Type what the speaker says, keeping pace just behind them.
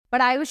But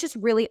I was just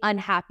really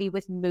unhappy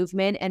with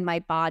movement and my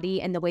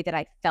body and the way that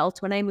I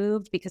felt when I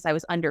moved because I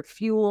was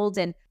underfueled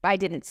and I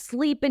didn't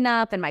sleep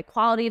enough and my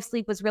quality of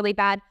sleep was really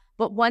bad.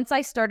 But once I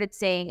started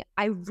saying,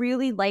 I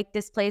really like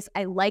this place,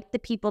 I like the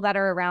people that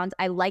are around,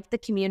 I like the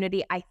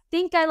community, I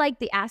think I like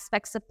the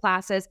aspects of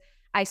classes,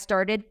 I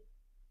started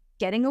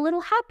getting a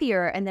little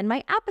happier. And then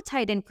my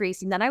appetite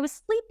increased. And then I was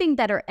sleeping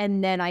better.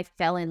 And then I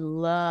fell in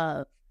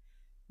love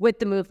with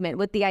the movement,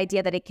 with the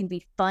idea that it can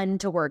be fun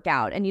to work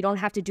out. And you don't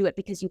have to do it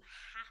because you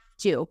have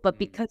to, but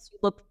because you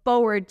look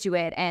forward to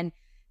it. And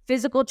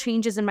physical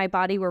changes in my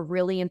body were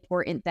really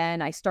important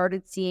then. I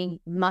started seeing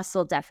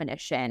muscle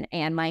definition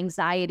and my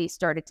anxiety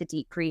started to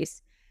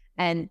decrease.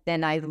 And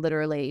then I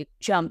literally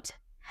jumped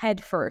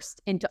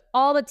headfirst into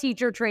all the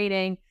teacher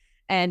training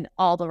and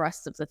all the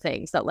rest of the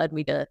things that led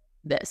me to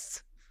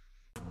this.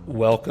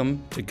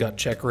 Welcome to Gut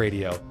Check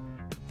Radio,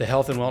 the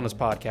health and wellness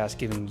podcast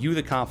giving you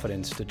the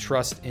confidence to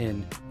trust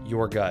in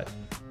your gut.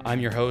 I'm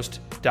your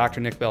host,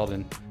 Dr. Nick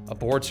Belden, a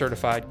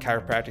board-certified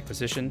chiropractic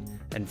physician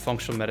and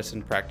functional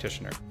medicine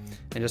practitioner.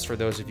 And just for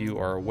those of you who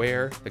are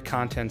aware, the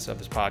contents of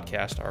this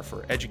podcast are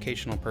for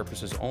educational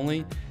purposes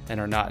only and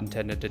are not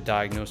intended to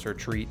diagnose or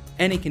treat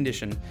any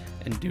condition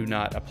and do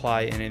not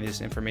apply any of this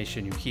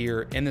information you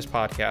hear in this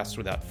podcast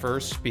without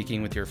first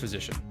speaking with your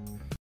physician.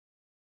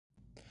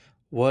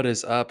 What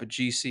is up,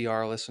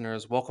 GCR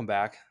listeners? Welcome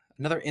back.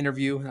 Another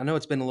interview. I know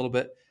it's been a little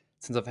bit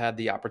since I've had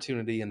the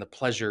opportunity and the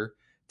pleasure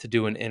to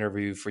do an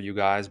interview for you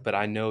guys, but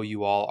I know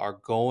you all are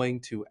going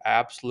to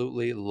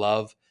absolutely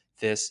love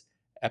this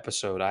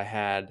episode.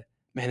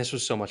 This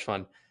was so much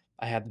fun.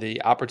 I had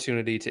the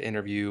opportunity to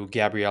interview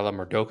Gabriella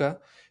Murdocca.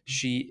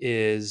 She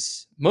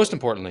is, most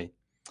importantly,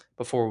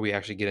 before we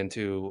actually get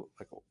into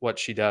what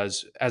she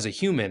does as a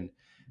human,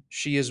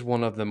 she is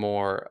one of the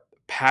more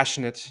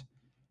passionate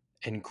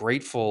and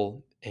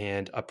grateful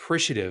and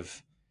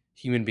appreciative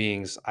human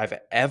beings I've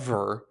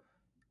ever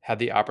had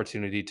the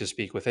opportunity to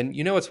speak with. And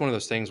it's one of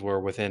those things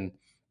where within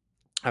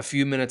a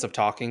few minutes of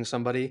talking to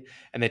somebody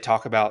and they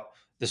talk about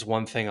this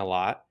one thing a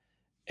lot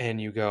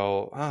and you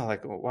go, oh,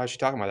 why is she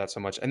talking about that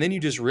so much? And then you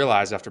just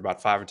realize after about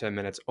 5 or 10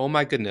 minutes, oh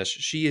my goodness,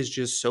 she is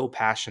just so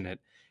passionate.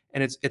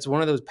 And it's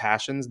one of those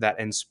passions that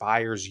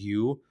inspires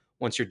you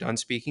once you're done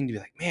speaking to be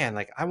like, man,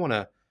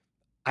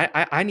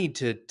 I need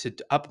to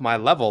up my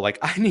level.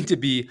 I need to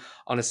be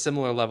on a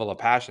similar level of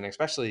passion,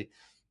 especially,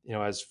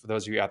 as for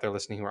those of you out there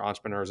listening who are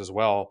entrepreneurs as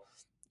well.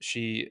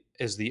 She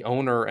is the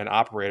owner and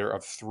operator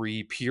of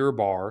 3 Pure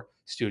Barre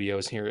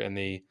studios here in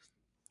the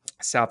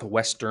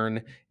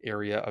southwestern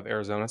area of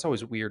Arizona. It's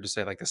always weird to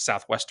say the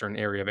southwestern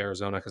area of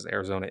Arizona because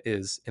Arizona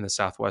is in the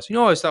southwest. I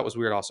always thought was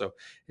weird also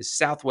is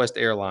Southwest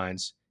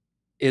Airlines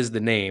is the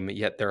name,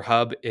 yet their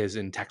hub is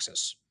in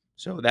Texas.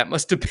 So that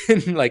must have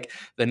been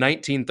the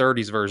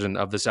 1930s version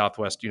of the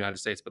Southwest United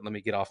States. But let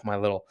me get off my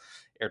little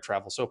air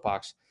travel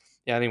soapbox.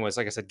 Yeah, anyways,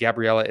 like I said,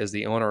 Gabriella is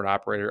the owner and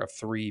operator of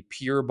 3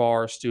 Pure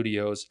Barre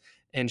studios.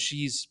 And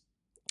she's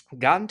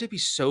gotten to be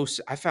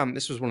I found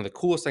this was one of the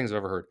coolest things I've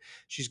ever heard.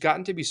 She's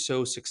gotten to be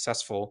so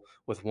successful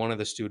with one of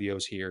the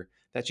studios here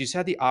that she's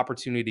had the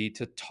opportunity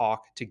to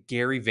talk to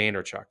Gary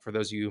Vaynerchuk. For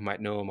those of you who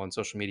might know him on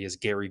social media as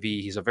Gary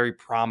V, he's a very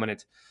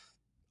prominent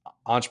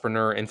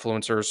entrepreneur,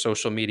 influencer,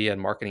 social media, and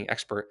marketing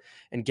expert.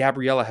 And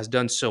Gabriella has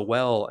done so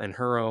well in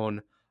her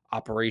own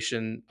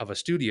operation of a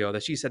studio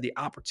that she's had the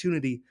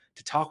opportunity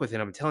to talk with him.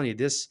 I'm telling you,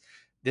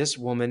 this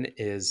woman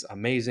is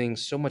amazing.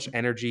 So much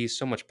energy,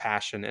 so much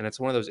passion. And it's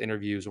one of those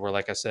interviews where,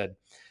 like I said,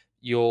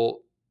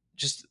 you'll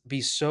just be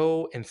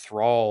so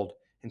enthralled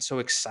and so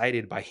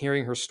excited by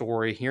hearing her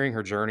story, hearing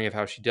her journey of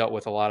how she dealt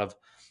with a lot of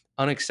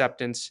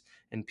unacceptance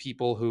and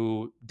people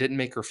who didn't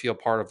make her feel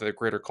part of the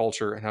greater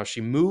culture, and how she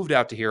moved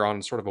out to here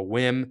on sort of a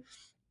whim,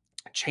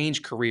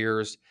 changed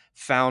careers,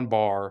 found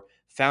barre,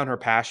 found her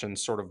passion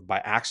sort of by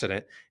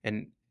accident.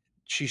 And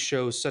she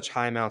shows such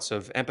high amounts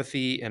of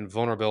empathy and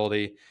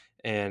vulnerability.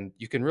 And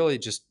you can really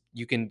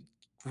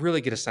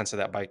get a sense of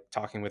that by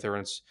talking with her.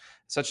 And it's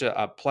such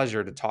a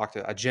pleasure to talk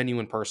to a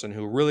genuine person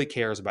who really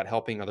cares about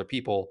helping other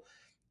people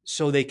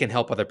so they can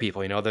help other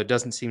people. There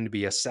doesn't seem to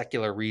be a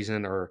secular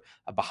reason or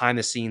a behind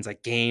the scenes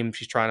game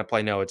she's trying to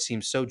play. No, it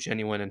seems so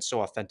genuine and so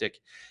authentic.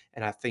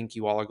 And I think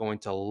you all are going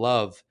to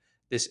love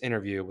this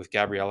interview with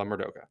Gabriella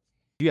Murdocca.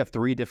 You have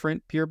 3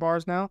 different Pure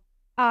Barres now?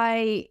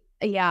 I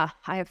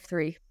have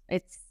 3.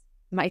 It's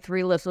my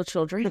 3 little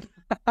children.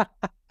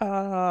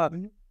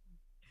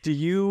 Do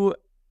you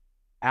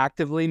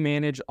actively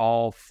manage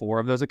all 4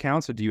 of those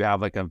accounts, or do you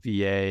have a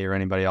VA or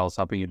anybody else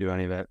helping you do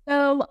any of it?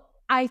 So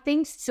I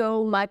think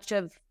so much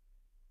of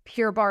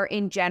Pure Barre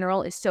in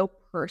general is so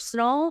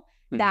personal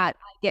that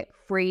I get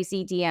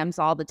crazy DMs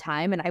all the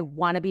time, and I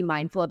want to be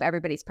mindful of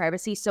everybody's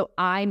privacy. So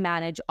I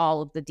manage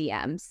all of the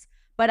DMs.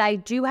 But I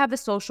do have a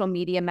social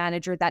media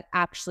manager that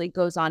actually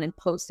goes on and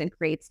posts and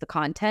creates the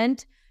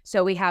content.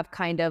 So we have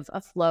kind of a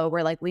flow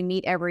where we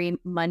meet every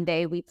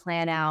Monday, we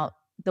plan out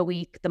the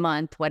week, the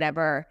month,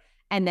 whatever,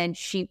 and then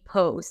she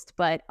posts.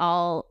 But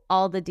all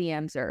the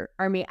DMs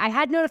are me. I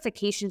had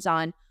notifications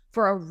on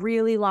for a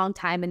really long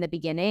time in the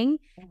beginning,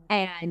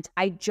 and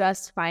I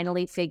just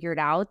finally figured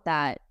out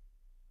that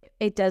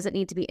it doesn't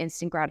need to be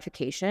instant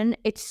gratification.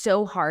 It's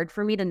so hard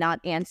for me to not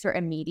answer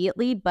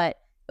immediately, but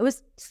it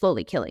was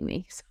slowly killing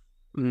me.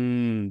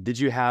 Did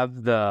you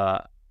have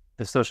the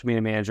social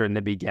media manager in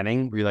the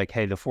beginning? Were you like,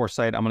 hey, the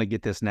foresight, I'm going to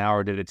get this now?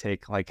 Or did it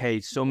take like,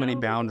 hey, so many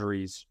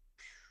boundaries?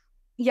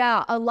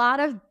 Yeah, a lot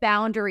of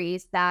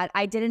boundaries that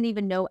I didn't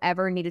even know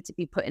ever needed to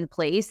be put in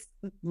place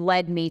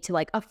led me to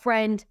like a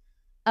friend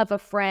of a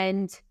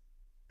friend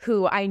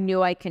who I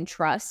knew I can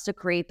trust to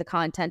create the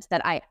content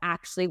that I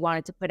actually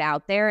wanted to put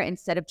out there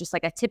instead of just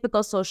like a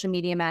typical social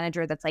media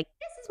manager that's like,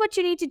 this is what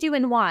you need to do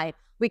and why.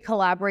 We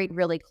collaborate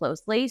really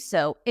closely.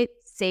 So it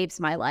saves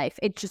my life.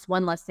 It's just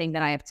one less thing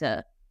that I have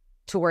to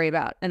worry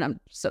about. And I'm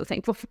so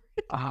thankful for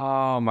it.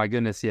 Oh my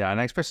goodness. Yeah. And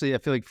especially I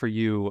feel like for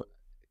you,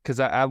 because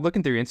I'm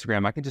looking through your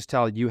Instagram, I can just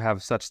tell you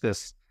have such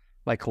this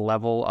like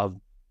level of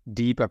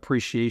deep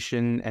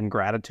appreciation and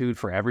gratitude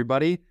for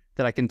everybody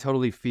that I can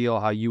totally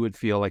feel how you would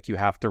feel like you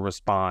have to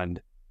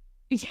respond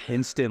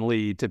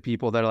instantly to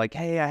people that are like,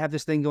 hey, I have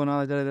this thing going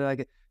on.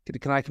 Like,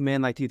 can I come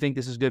in? Like, do you think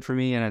this is good for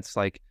me? And it's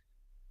like,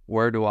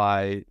 where's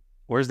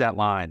that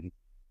line?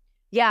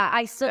 Yeah,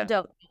 I still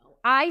don't know.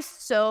 I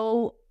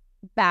so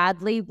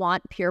badly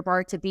want Pure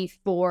Barre to be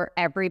for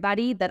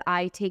everybody that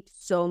I take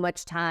so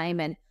much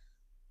time and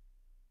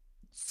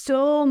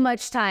so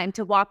much time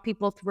to walk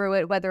people through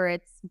it, whether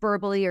it's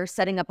verbally or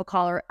setting up a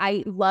call. Or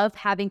I love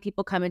having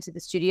people come into the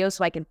studio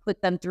so I can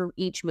put them through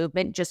each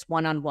movement just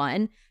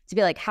one-on-one to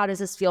be like, how does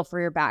this feel for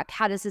your back?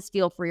 How does this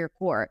feel for your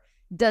core?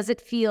 Does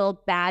it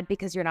feel bad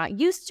because you're not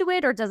used to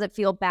it, or does it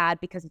feel bad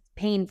because it's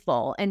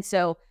painful? And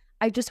so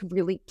I just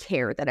really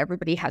care that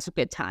everybody has a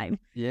good time.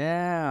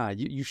 Yeah,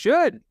 you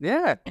should.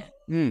 Yeah.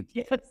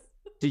 Yes.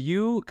 Do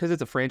you, because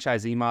it's a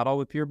franchisee model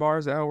with Pure Barre,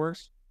 is that how it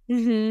works?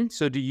 Mm-hmm.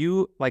 So do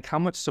you, like, how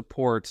much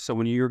support, so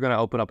when you're going to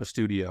open up a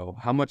studio,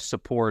 how much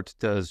support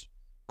does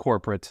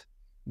corporate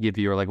give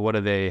you? Or like,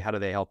 how do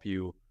they help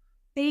you?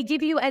 They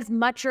give you as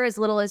much or as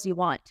little as you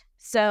want.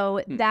 So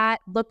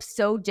that looks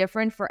so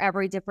different for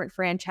every different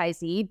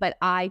franchisee. But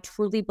I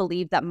truly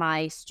believe that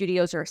my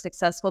studios are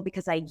successful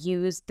because I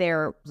use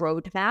their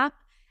roadmap.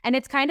 And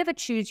it's kind of a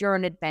choose your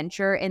own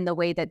adventure in the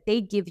way that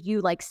they give you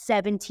like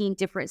 17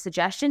 different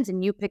suggestions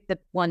and you pick the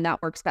one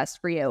that works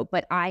best for you.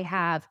 But I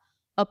have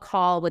a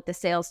call with the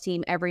sales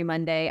team every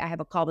Monday. I have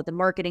a call with the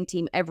marketing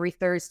team every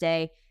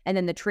Thursday. And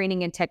then the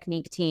training and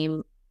technique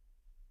team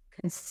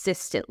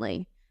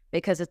consistently,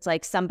 because it's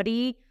like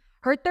somebody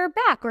hurt their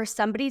back or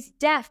somebody's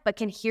deaf but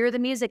can hear the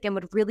music and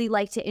would really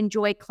like to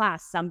enjoy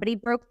class. Somebody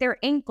broke their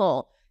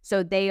ankle.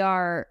 So they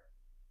are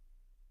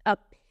a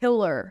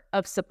pillar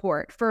of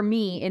support for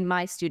me in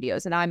my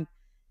studios. And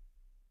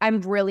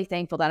I'm really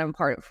thankful that I'm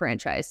part of a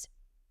franchise.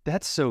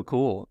 That's so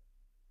cool.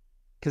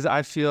 Because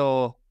I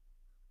feel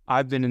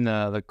I've been in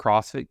the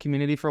CrossFit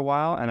community for a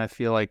while, and I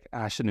feel like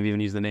I shouldn't have even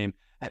used the name,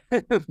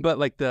 but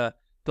like the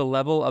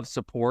level of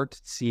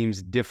support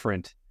seems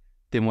different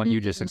than what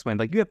you just explained.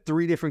 Like you have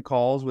 3 different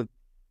calls with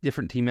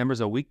different team members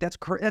a week. That's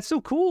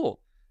so cool.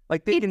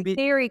 Like they can be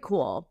very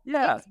cool.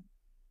 Yeah. It's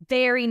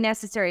very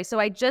necessary. So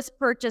I just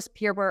purchased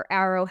Pure Barre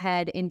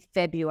Arrowhead in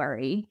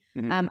February.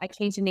 I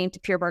changed the name to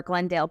Pure Barre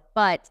Glendale,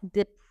 but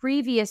the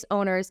previous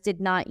owners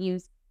did not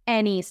use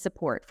any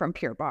support from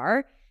Pure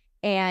Barre.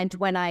 And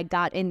when I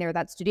got in there,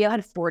 that studio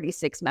had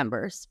 46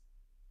 members.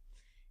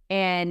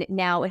 And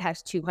now it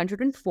has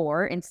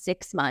 204 in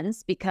 6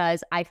 months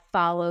because I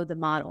follow the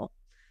model.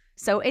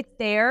 So it's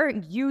there,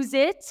 use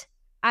it.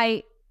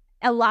 A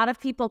lot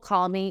of people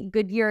call me.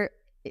 Goodyear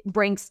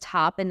ranks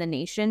top in the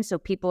nation. So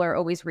people are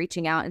always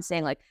reaching out and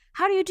saying like,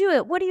 how do you do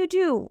it? What do you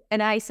do?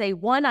 And I say,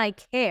 1, I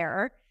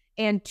care.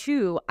 And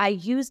 2, I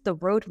use the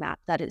roadmap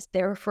that is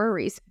there for a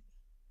reason.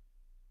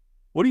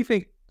 What do you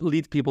think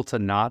leads people to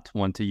not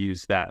want to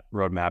use that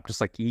roadmap? Just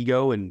like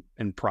ego and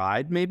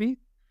pride, maybe?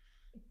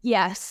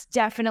 Yes,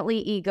 definitely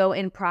ego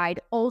and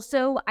pride.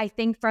 Also, I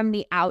think from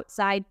the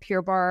outside,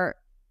 Pure Barre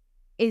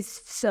is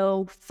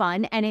so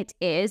fun, and it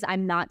is.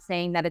 I'm not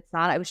saying that it's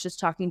not. I was just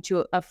talking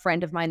to a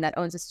friend of mine that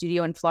owns a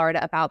studio in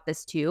Florida about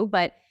this too,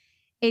 but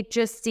it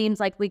just seems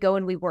like we go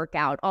and we work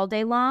out all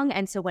day long.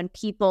 And so when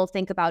people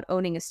think about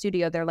owning a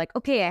studio, they're like,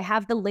 okay, I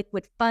have the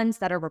liquid funds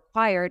that are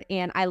required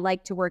and I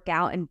like to work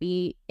out and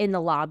be in the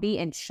lobby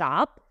and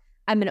shop.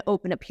 I'm going to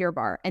open a Pure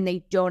Barre. And they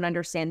don't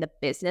understand the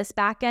business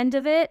back end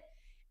of it.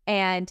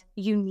 And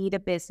you need a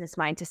business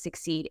mind to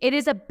succeed. It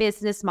is a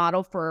business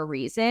model for a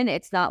reason.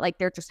 It's not like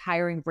they're just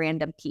hiring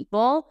random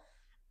people.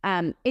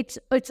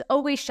 It's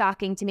always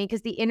shocking to me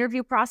because the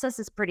interview process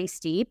is pretty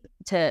steep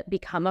to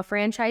become a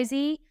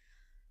franchisee.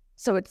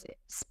 So it's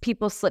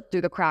people slip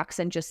through the cracks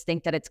and just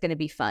think that it's going to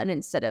be fun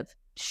instead of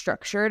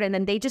structured. And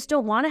then they just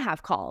don't want to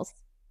have calls.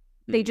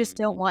 They just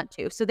don't want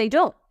to. So they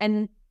don't.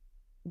 And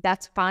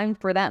that's fine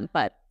for them.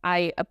 But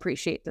I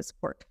appreciate the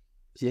support.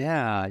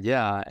 Yeah,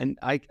 yeah. And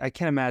I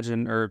can't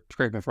imagine, or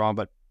correct me if I'm wrong,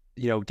 but,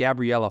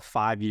 Gabriella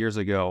 5 years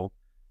ago,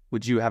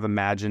 would you have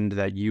imagined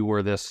that you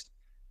were this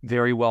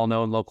very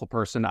well-known local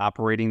person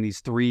operating these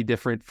 3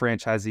 different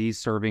franchisees,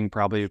 serving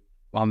probably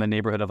on the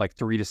neighborhood of like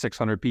 300 to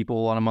 600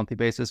 people on a monthly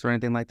basis or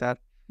anything like that?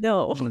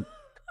 No.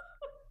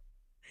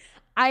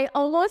 I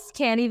almost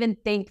can't even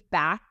think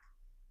back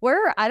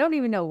I don't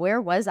even know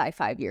where was I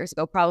 5 years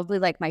ago. Probably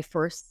like my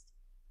first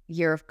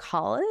year of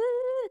college.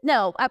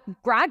 No,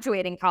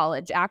 graduating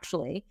college,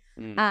 actually.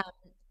 Mm. Um,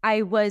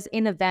 I was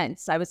in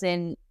events. I was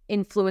in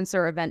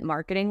influencer event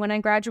marketing when I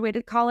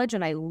graduated college,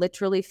 and I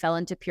literally fell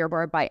into Pure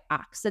Barre by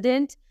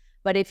accident.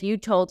 But if you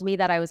told me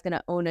that I was going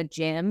to own a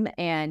gym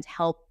and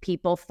help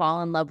people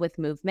fall in love with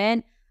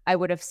movement, I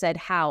would have said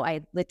how.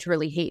 I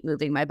literally hate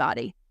moving my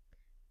body.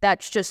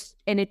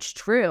 And it's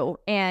true.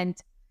 And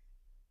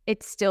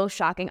it's still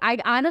shocking. I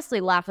honestly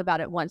laugh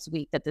about it once a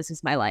week that this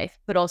is my life,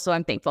 but also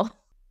I'm thankful.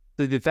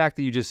 The fact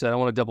that you just said, I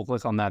want to double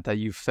click on that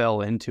you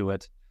fell into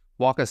it.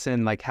 Walk us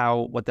in like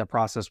what that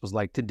process was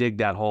like to dig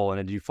that hole.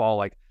 And did you fall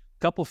like a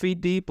couple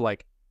feet deep,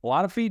 like a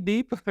lot of feet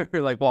deep?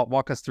 Or like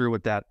walk us through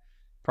what that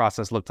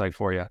process looked like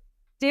for you.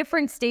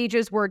 Different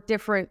stages were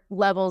different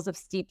levels of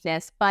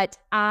steepness, but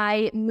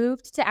I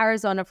moved to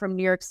Arizona from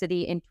New York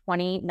City in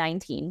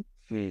 2019.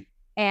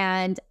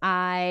 And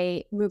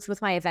I moved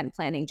with my event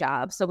planning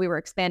job. So we were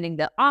expanding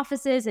the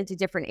offices into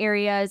different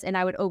areas, and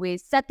I would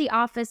always set the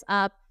office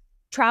up,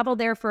 travel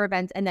there for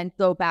events, and then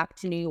go back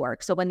to New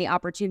York. So when the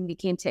opportunity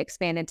came to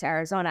expand into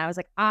Arizona, I was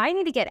like, I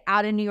need to get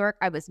out of New York.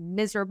 I was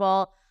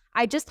miserable.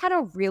 I just had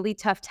a really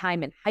tough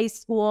time in high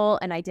school,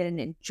 and I didn't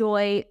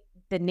enjoy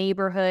the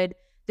neighborhood.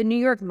 The New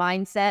York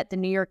mindset, the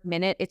New York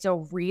minute, it's a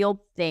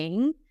real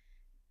thing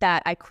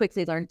that I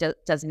quickly learned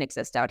doesn't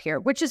exist out here,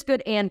 which is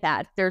good and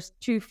bad. There's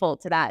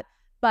twofold to that.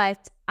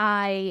 But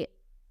I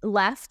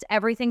left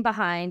everything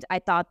behind. I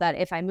thought that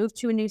if I moved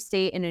to a new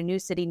state in a new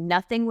city,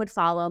 nothing would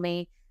follow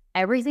me.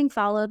 Everything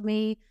followed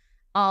me.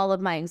 All of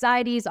my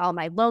anxieties, all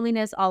my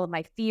loneliness, all of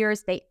my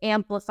fears, they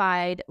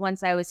amplified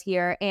once I was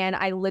here. And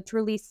I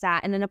literally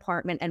sat in an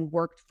apartment and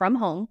worked from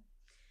home.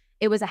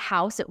 It was a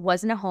house. It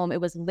wasn't a home. It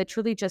was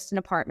literally just an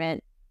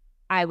apartment.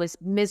 I was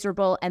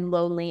miserable and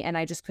lonely, and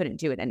I just couldn't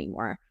do it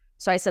anymore.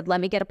 So I said, let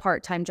me get a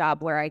part-time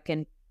job where I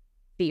can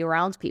be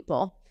around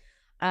people.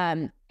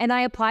 And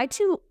I applied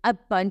to a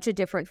bunch of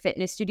different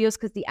fitness studios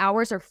because the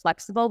hours are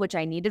flexible, which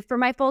I needed for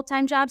my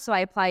full-time job. So I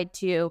applied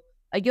to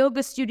a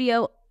yoga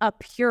studio, a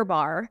Pure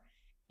Barre,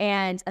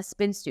 and a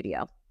spin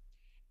studio.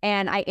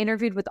 And I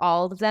interviewed with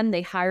all of them.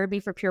 They hired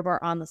me for Pure Barre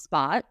on the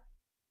spot.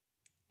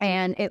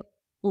 And it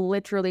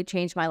literally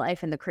changed my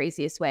life in the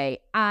craziest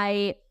way.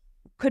 I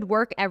could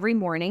work every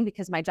morning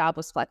because my job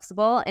was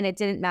flexible, and it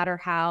didn't matter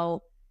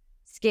how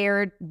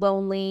scared,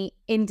 lonely,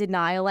 in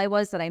denial I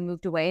was that I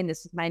moved away and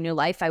this is my new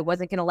life. I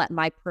wasn't going to let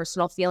my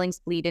personal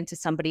feelings bleed into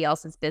somebody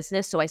else's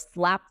business. So I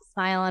slapped a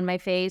smile on my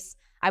face.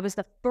 I was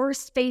the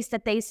first face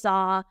that they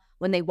saw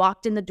when they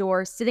walked in the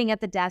door, sitting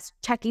at the desk,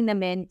 checking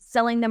them in,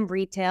 selling them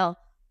retail,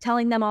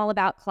 telling them all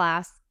about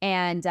class.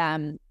 And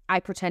I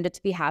pretended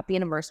to be happy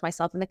and immersed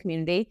myself in the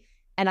community.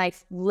 And I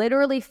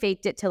literally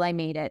faked it till I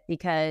made it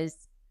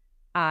because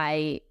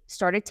I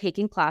started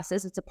taking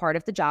classes. It's a part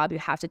of the job. You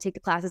have to take the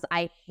classes.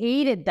 I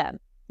hated them.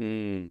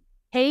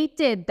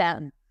 Hated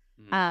them.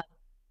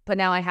 But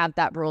now I have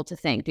that rule to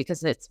thank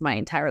because it's my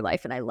entire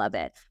life and I love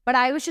it. But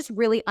I was just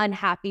really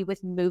unhappy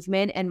with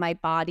movement and my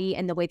body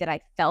and the way that I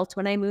felt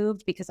when I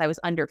moved because I was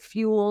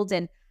underfueled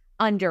and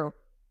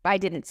I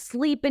didn't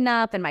sleep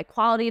enough and my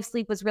quality of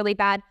sleep was really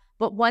bad.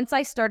 But once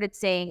I started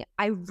saying,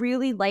 I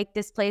really like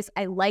this place,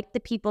 I like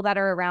the people that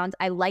are around,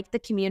 I like the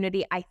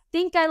community, I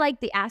think I like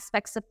the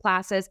aspects of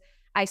classes,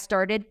 I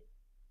started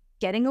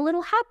getting a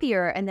little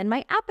happier. And then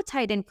my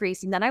appetite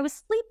increased. And then I was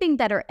sleeping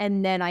better.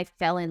 And then I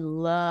fell in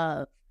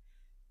love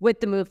with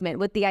the movement,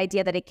 with the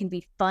idea that it can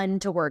be fun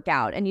to work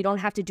out. And you don't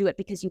have to do it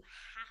because you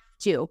have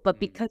to, but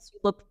because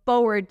you look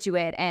forward to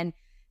it. And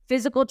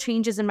physical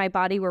changes in my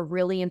body were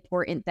really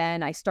important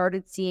then. I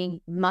started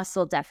seeing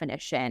muscle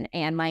definition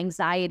and my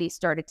anxiety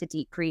started to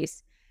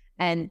decrease.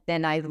 And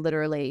then I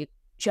literally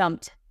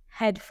jumped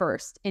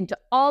headfirst into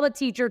all the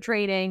teacher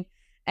training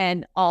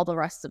and all the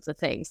rest of the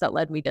things that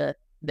led me to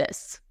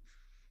this.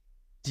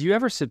 Do you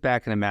ever sit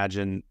back and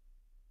imagine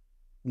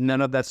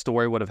none of that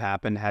story would have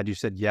happened had you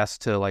said yes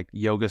to like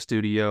yoga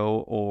studio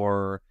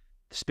or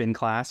spin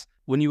class?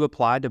 When you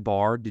applied to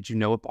barre, did you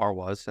know what barre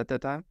was at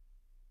that time?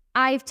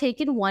 I've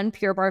taken one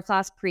Pure Barre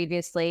class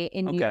previously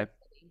in New York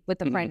City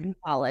with a friend in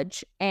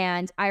college.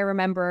 And I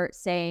remember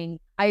saying,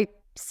 I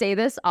say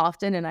this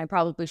often and I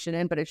probably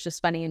shouldn't, but it's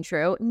just funny and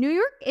true. New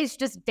York is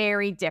just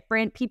very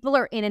different. People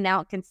are in and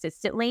out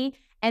consistently.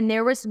 And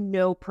there was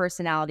no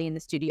personality in the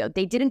studio.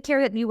 They didn't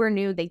care that you were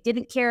new. They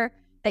didn't care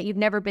that you've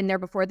never been there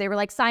before. They were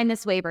like, sign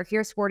this waiver.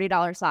 Here's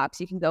 $40 socks.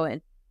 You can go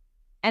in.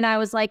 And I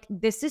was like,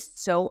 this is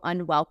so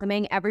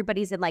unwelcoming.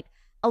 Everybody's in like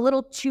a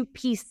little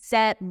two-piece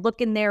set,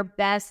 looking their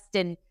best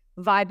and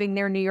vibing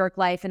their New York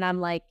life. And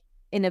I'm like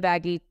in a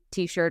baggy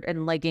t-shirt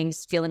and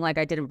leggings, feeling like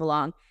I didn't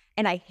belong.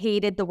 And I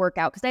hated the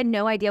workout because I had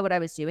no idea what I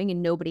was doing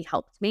and nobody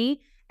helped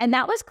me. And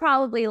that was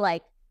probably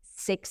like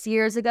 6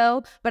 years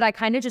ago, but I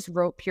kind of just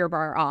wrote Pure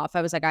Barre off.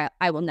 I was like,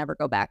 I will never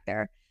go back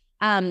there.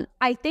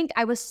 I think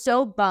I was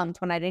so bummed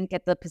when I didn't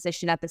get the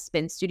position at the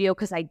spin studio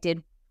because I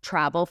did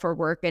travel for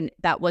work and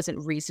that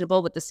wasn't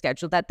reasonable with the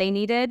schedule that they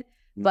needed.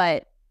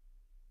 But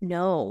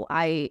no,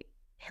 I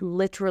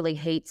literally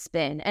hate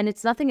spin. And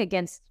it's nothing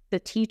against the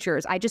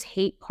teachers. I just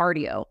hate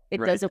cardio. It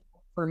Right. doesn't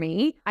work for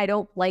me. I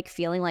don't like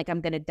feeling like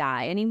I'm going to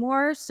die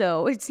anymore.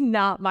 So it's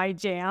not my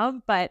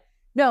jam. But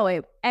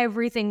no,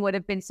 everything would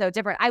have been so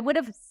different. I would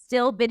have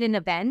still been in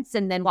events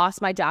and then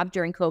lost my job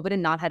during COVID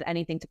and not had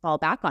anything to fall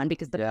back on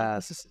because the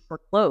companies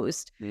were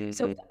closed.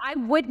 So I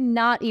would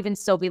not even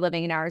still be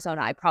living in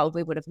Arizona. I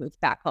probably would have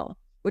moved back home,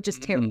 which is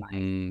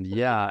terrifying.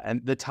 Yeah.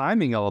 And the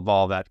timing of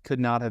all that could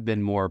not have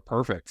been more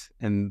perfect.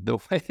 And the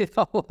way it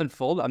all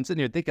unfolded, I'm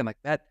sitting here thinking like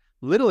that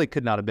literally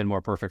could not have been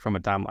more perfect from a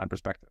timeline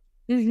perspective.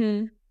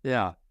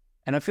 Yeah.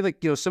 And I feel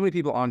like, so many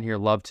people on here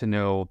love to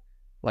know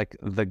like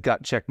the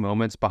gut check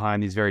moments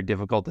behind these very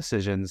difficult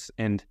decisions.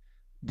 And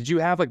did you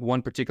have like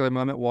one particular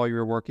moment while you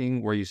were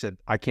working where you said,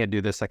 I can't do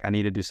this, like I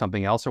need to do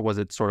something else? Or was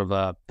it sort of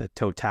the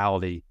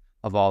totality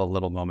of all the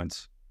little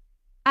moments?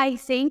 I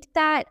think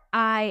that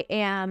I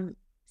am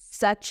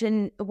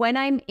when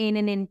I'm in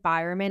an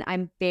environment,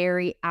 I'm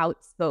very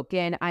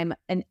outspoken. I'm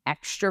an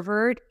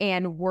extrovert,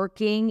 and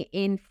working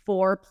in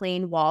four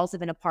plain walls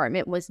of an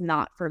apartment was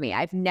not for me.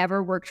 I've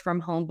never worked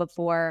from home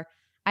before.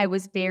 I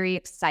was very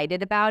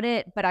excited about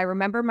it, but I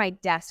remember my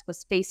desk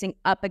was facing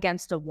up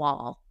against a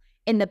wall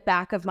in the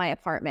back of my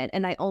apartment,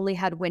 and I only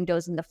had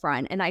windows in the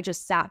front, and I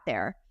just sat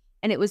there,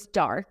 and it was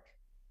dark,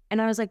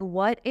 and I was like,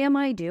 what am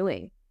I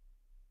doing?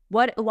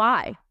 Why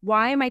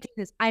am I doing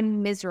this?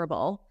 I'm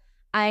miserable.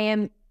 I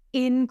am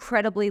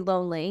incredibly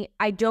lonely.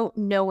 I don't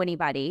know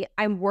anybody.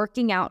 I'm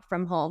working out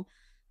from home.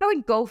 I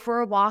would go for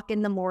a walk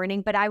in the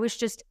morning, but I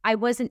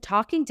wasn't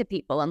talking to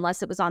people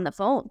unless it was on the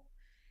phone.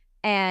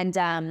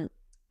 And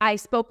I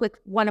spoke with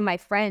one of my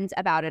friends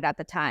about it at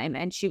the time,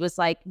 and she was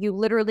like, you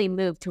literally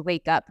moved to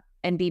wake up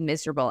and be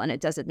miserable, and it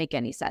doesn't make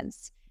any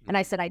sense. And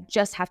I said, I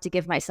just have to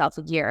give myself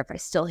a year. If I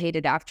still hate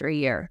it after a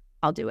year,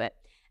 I'll do it.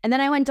 And then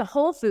I went to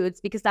Whole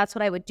Foods because that's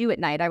what I would do at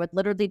night. I would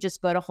literally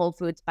just go to Whole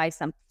Foods, buy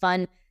some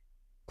fun,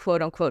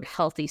 quote unquote,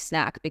 healthy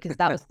snack, because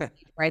that was where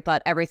I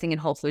thought everything in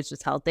Whole Foods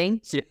was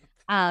healthy. Yeah.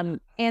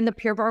 And the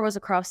Pure Bar was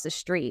across the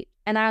street.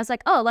 And I was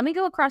like, oh, let me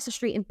go across the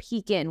street and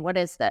peek in. What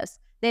is this?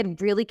 They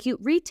had really cute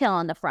retail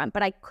on the front,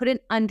 but I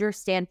couldn't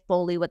understand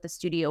fully what the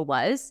studio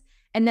was.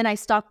 And then I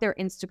stalked their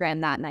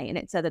Instagram that night, and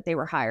it said that they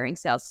were hiring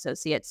sales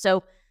associates.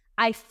 So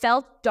I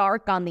felt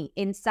dark on the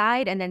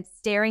inside, and then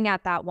staring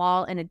at that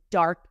wall in a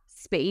dark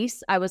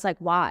space, I was like,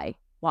 why?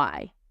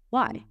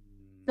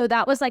 So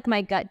that was like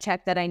my gut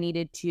check that I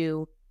needed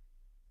to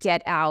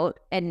get out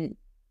and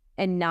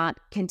not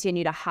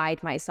continue to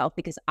hide myself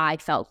because I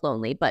felt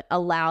lonely, but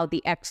allow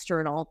the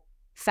external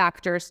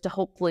factors to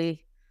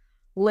hopefully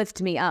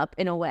lift me up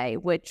in a way,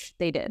 which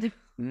they did.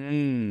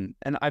 And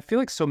I feel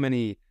like so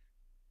many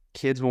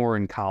kids when we're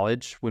in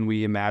college, when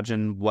we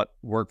imagine what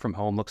work from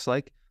home looks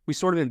like, we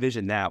sort of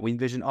envision that. We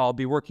envision, oh, I'll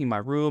be working in my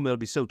room. It'll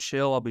be so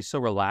chill. I'll be so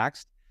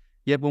relaxed.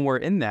 Yet when we're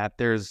in that,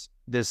 there's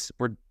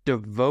we're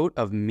devoid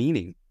of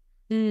meaning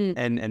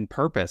and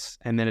purpose.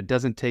 And then it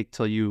doesn't take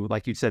till you,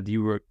 like you said,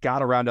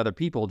 got around other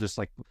people, just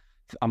like,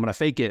 I'm going to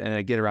fake it and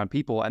I get around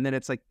people. And then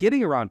it's like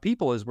getting around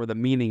people is where the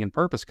meaning and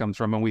purpose comes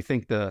from. And we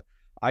think the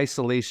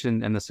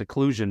isolation and the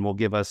seclusion will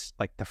give us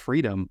like the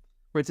freedom,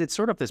 where it's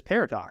sort of this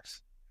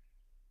paradox.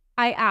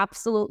 I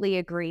absolutely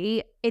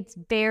agree. It's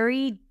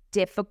very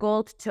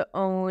difficult to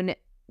own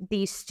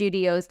these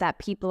studios that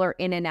people are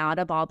in and out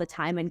of all the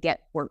time and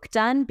get work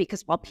done,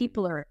 because while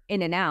people are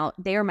in and out,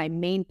 they are my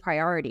main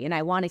priority. And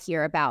I want to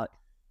hear about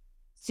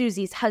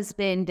Susie's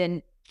husband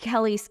and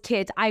Kelly's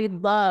kids. I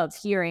love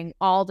hearing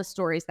all the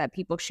stories that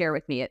people share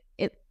with me.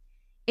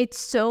 It's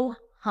so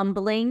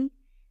humbling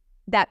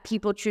that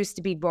people choose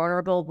to be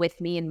vulnerable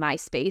with me in my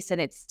space. And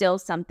it's still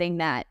something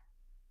that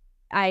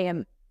I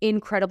am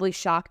incredibly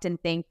shocked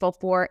and thankful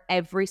for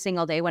every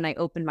single day when I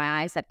open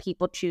my eyes, that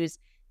people choose.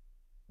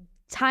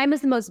 Time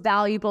is the most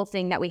valuable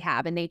thing that we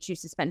have, and they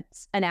choose to spend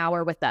an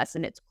hour with us,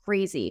 and it's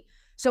crazy.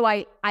 So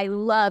I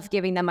love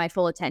giving them my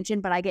full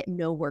attention, but I get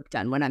no work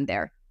done when I'm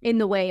there in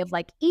the way of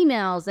like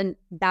emails and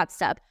that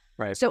stuff.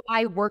 Right. So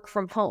I work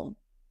from home.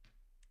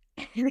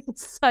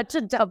 It's such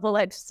a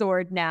double-edged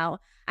sword now.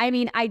 I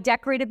mean, I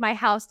decorated my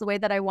house the way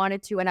that I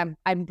wanted to, and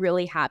I'm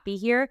really happy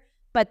here.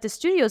 But the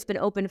studio's been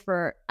open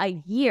for a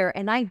year,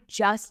 and I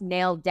just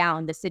nailed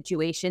down the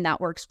situation that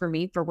works for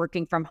me for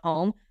working from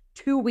home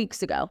 2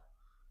 weeks ago.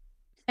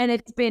 And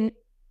it's been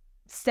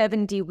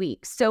 70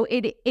 weeks. So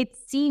it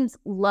seems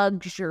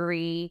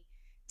luxury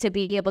to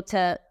be able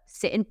to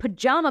sit in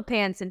pajama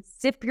pants and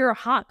sip your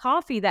hot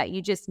coffee that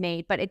you just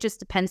made, but it just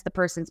depends the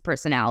person's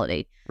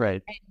personality.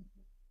 Right. And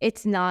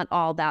it's not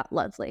all that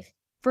lovely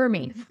for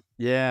me.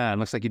 Yeah, it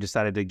looks like you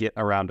decided to get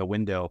around a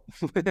window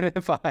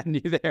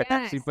behind you there. Yes.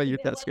 Actually put your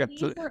desk up. When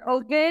these are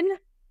open,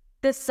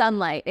 the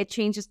sunlight, it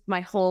changes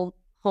my whole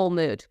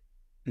mood.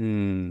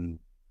 And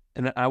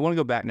I want to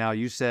go back now.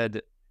 You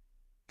said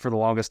for the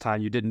longest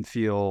time you didn't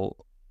feel,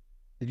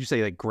 did you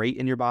say like great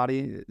in your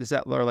body? Is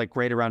that, or like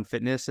great around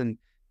fitness? And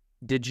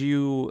did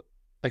you,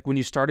 like when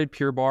you started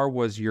Pure Bar,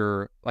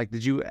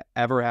 did you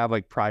ever have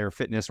like prior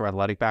fitness or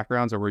athletic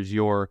backgrounds, or was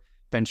your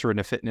venture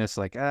into fitness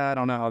like, I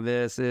don't know how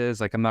this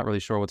is, like I'm not really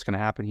sure what's going to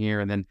happen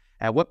here? And then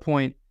at what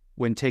point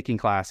when taking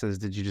classes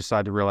did you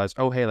decide to realize,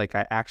 oh, hey, like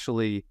I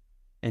actually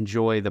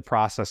enjoy the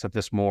process of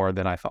this more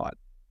than I thought?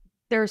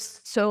 There's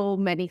so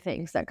many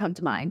things that come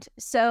to mind.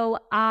 So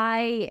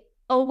I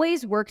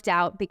always worked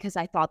out because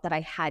I thought that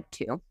I had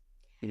to.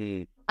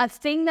 Mhm. A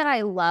thing that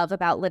I love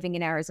about living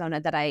in Arizona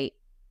that I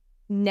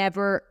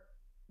never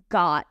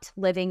got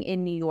living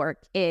in New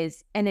York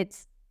is, and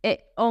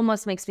it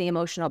almost makes me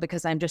emotional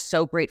because I'm just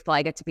so grateful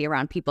I get to be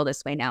around people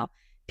this way now.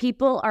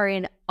 People are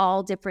in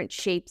all different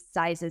shapes,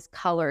 sizes,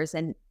 colors,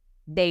 and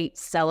they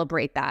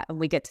celebrate that, and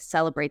we get to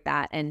celebrate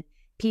that. And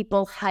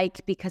people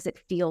hike because it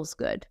feels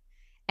good,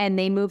 and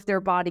they move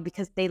their body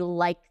because they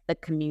like the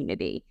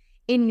community.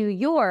 In New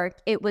York,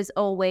 it was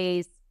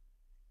always,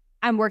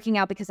 I'm working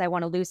out because I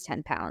want to lose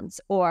 10 pounds,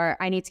 or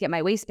I need to get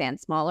my waistband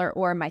smaller,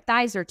 or my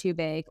thighs are too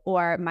big,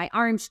 or my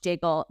arms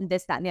jiggle,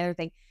 this, that, and the other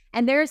thing.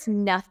 And there's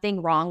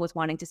nothing wrong with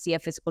wanting to see a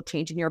physical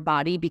change in your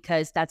body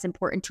because that's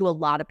important to a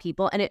lot of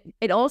people. And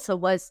it also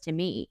was to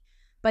me.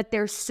 But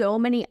there's so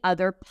many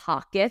other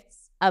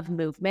pockets of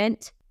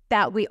movement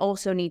that we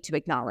also need to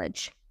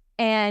acknowledge.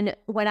 And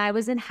when I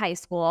was in high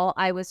school,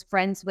 I was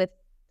friends with,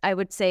 I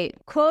would say,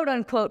 quote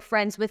unquote,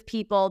 friends with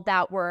people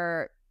that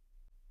were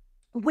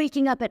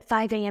waking up at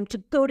 5 a.m. to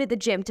go to the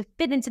gym, to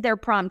fit into their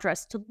prom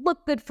dress, to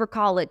look good for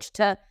college,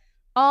 to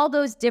all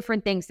those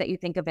different things that you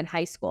think of in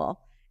high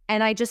school.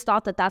 And I just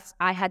thought that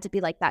I had to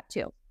be like that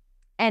too.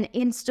 And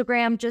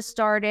Instagram just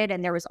started,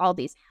 and there was all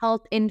these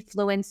health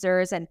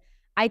influencers. And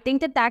I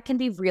think that can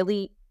be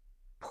really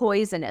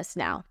poisonous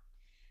now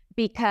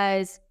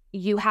because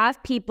you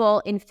have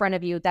people in front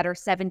of you that are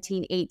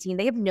 17, 18.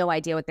 They have no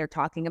idea what they're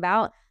talking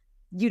about.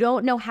 You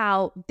don't know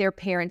how their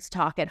parents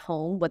talk at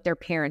home, what their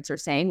parents are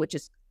saying, which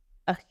is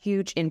a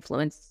huge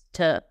influence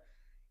to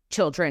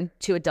children,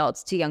 to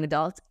adults, to young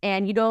adults.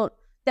 And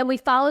then we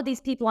follow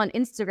these people on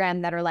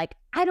Instagram that are like,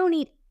 I don't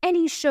eat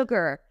any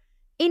sugar,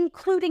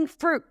 including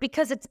fruit,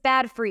 because it's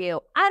bad for you.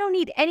 I don't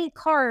eat any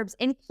carbs,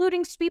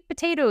 including sweet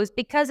potatoes,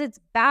 because it's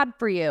bad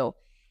for you.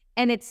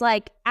 And it's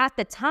like, at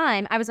the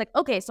time, I was like,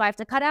 okay, so I have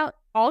to cut out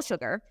all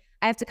sugar.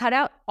 I have to cut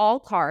out all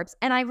carbs.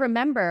 And I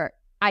remember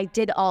I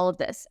did all of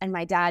this. And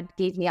my dad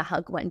gave me a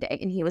hug one day,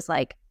 and he was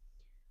like,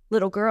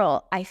 little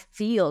girl, I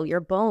feel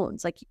your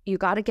bones. Like, you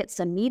got to get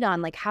some meat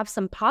on, like have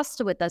some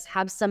pasta with us,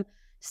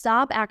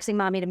 stop asking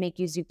mommy to make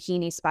you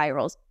zucchini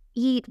spirals,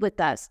 eat with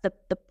us. The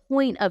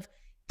point of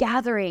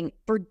gathering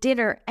for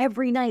dinner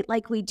every night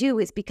like we do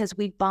is because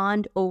we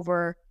bond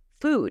over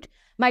food.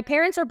 My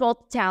parents are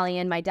both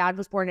Italian. My dad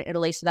was born in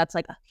Italy, so that's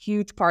like a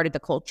huge part of the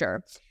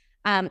culture.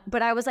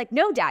 But I was like,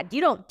 no, Dad,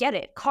 you don't get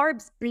it.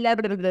 Carbs, blah,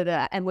 blah, blah, blah,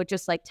 blah, and would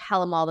just like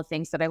tell him all the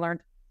things that I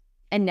learned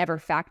and never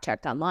fact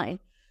checked online.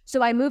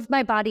 So I moved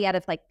my body out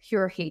of like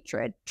pure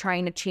hatred,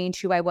 trying to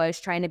change who I was,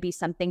 trying to be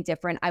something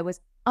different. I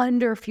was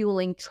under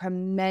fueling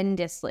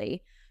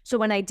tremendously. So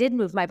when I did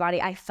move my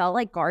body, I felt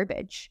like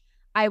garbage.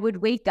 I would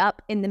wake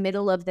up in the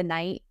middle of the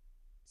night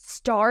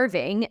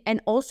starving,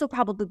 and also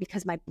probably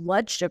because my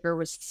blood sugar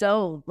was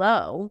so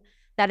low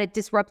that it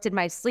disrupted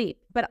my sleep.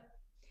 But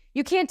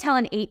you can't tell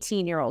an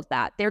 18-year-old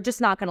that. They're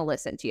just not going to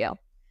listen to you.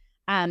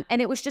 And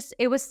it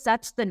was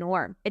such the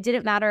norm. It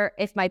didn't matter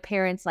if my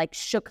parents like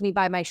shook me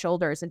by my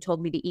shoulders and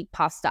told me to eat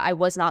pasta. I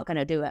was not going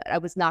to do it. I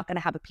was not going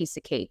to have a piece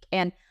of cake.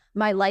 And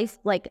my life,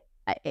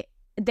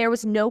 there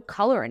was no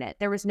color in it.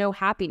 There was no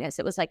happiness.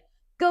 It was like,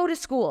 go to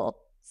school,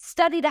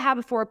 study to have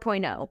a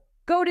 4.0,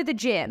 go to the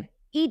gym,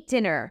 eat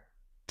dinner,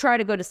 try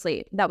to go to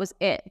sleep. That was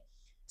it.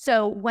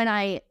 So when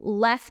I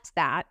left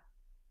that,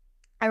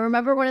 I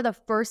remember one of the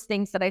first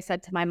things that I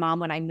said to my mom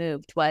when I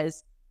moved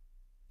was,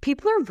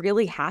 people are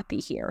really happy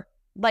here.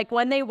 Like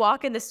when they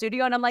walk in the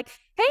studio and I'm like,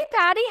 hey,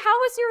 Patty, how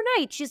was your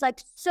night? She's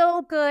like,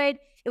 so good.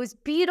 It was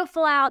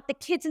beautiful out. The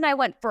kids and I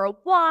went for a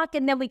walk,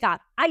 and then we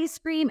got ice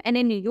cream. And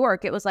in New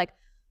York, it was like,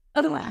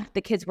 oh,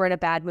 the kids were in a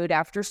bad mood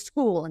after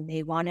school and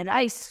they wanted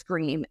ice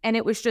cream. And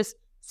it was just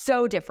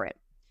so different.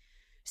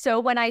 So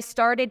when I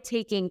started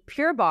taking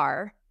Pure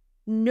Barre,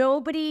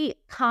 nobody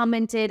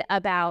commented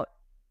about,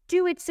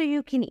 do it so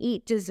you can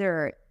eat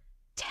dessert.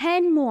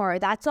 10 more.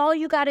 That's all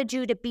you got to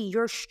do to be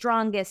your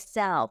strongest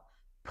self.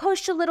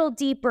 Push a little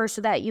deeper so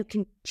that you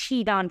can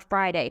cheat on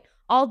Friday.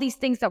 All these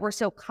things that were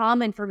so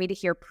common for me to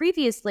hear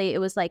previously, it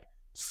was like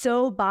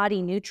so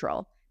body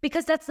neutral,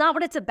 because that's not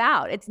what it's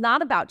about. It's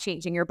not about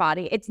changing your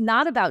body. It's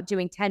not about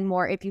doing 10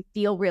 more if you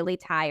feel really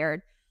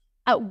tired.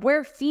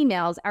 We're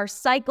females. Our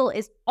cycle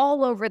is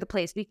all over the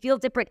place. We feel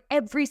different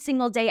every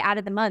single day out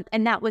of the month.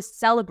 And that was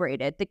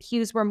celebrated. The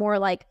cues were more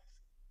like,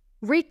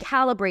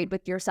 recalibrate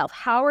with yourself.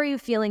 How are you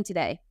feeling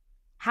today?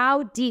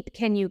 How deep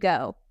can you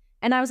go?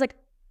 And I was like,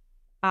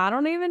 I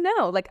don't even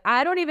know. Like,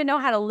 I don't even know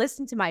how to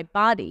listen to my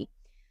body,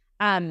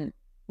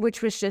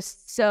 which was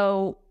just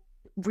so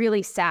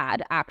really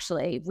sad,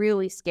 actually,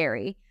 really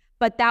scary.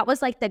 But that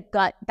was like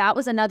that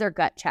was another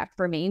gut check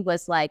for me,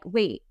 was like,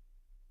 wait,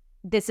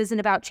 this isn't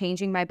about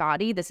changing my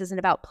body. This isn't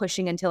about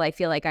pushing until I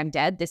feel like I'm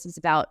dead. This is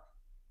about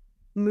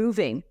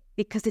moving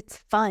because it's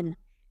fun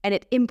and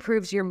it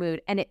improves your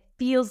mood and it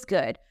feels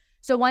good.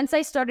 So once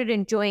I started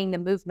enjoying the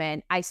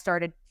movement, I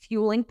started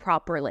fueling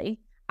properly.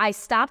 I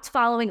stopped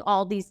following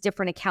all these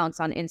different accounts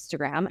on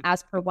Instagram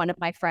as per one of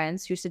my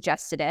friends who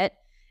suggested it.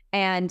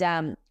 And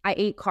I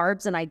ate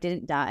carbs and I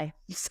didn't die.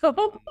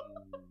 So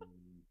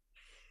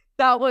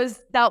that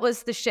was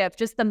the shift,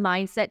 just the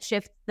mindset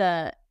shift,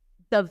 the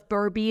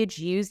verbiage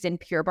used in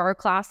Pure Barre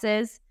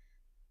classes.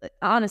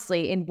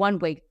 Honestly, in one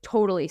way,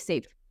 totally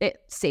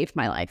saved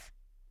my life.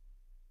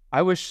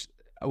 I wish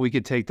we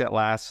could take that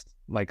last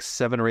like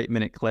 7 or 8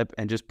 minute clip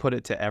and just put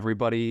it to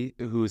everybody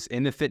who's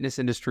in the fitness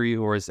industry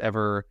or has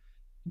ever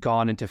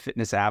gone into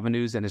fitness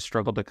avenues and has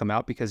struggled to come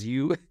out, because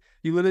you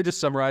literally just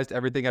summarized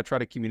everything I try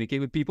to communicate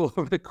with people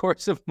over the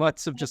course of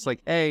months of just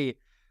like, hey,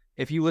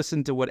 if you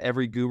listen to what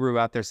every guru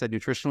out there said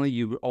nutritionally,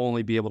 you would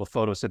only be able to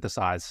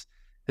photosynthesize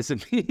this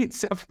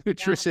means of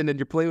nutrition, and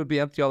your plate would be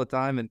empty all the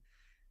time. And,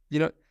 you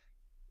know,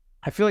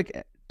 I feel like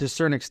to a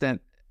certain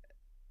extent,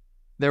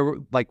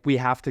 we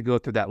have to go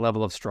through that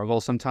level of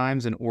struggle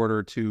sometimes in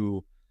order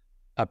to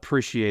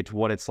appreciate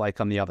what it's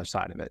like on the other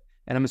side of it.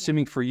 And I'm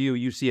assuming for you,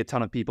 you see a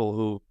ton of people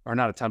who are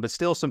not a ton, but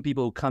still some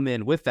people who come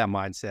in with that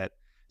mindset.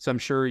 So I'm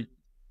sure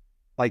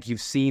like you've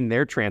seen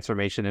their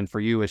transformation. And for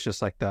you, it's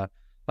just like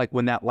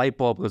when that light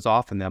bulb goes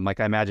off in them,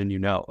 like I imagine,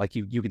 like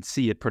you can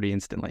see it pretty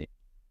instantly.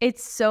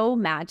 It's so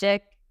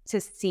magic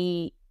to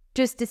see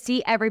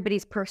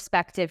everybody's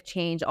perspective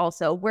change.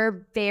 Also,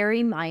 we're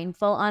very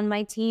mindful on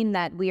my team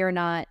that we are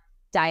not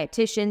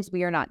dietitians,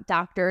 we are not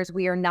doctors,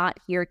 we are not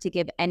here to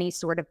give any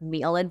sort of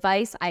meal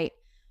advice.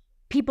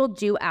 People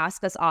do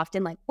ask us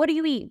often, like, what do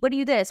you eat? What do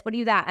you this? What do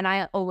you that? And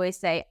I always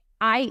say,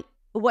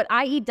 what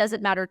I eat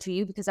doesn't matter to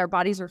you because our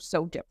bodies are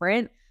so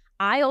different.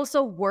 I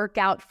also work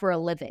out for a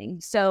living.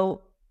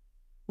 So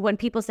when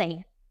people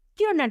say,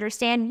 you don't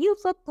understand, you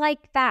look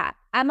like that,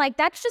 I'm like,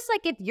 that's just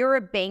like if you're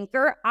a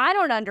banker, I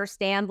don't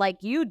understand like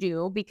you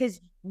do because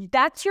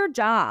that's your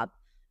job.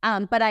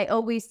 But I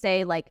always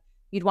say, like,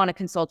 you'd want to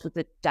consult with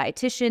a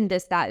dietitian,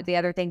 this, that, the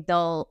other thing.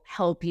 They'll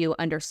help you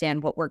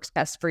understand what works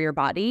best for your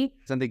body.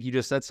 I think you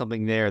just said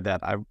something there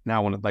that I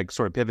now want to like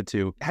sort of pivot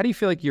to. How do you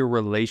feel like your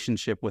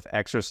relationship with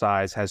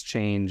exercise has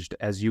changed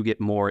as you get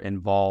more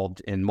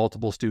involved in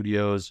multiple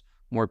studios,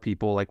 more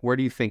people? Like,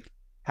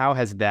 how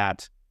has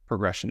that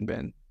progression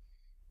been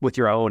with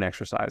your own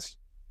exercise?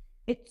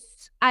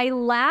 I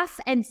laugh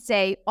and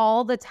say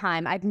all the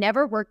time, I've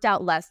never worked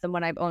out less than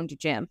when I've owned a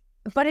gym,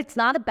 but it's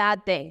not a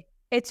bad thing.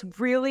 It's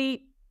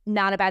really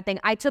not a bad thing.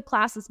 I took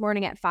class this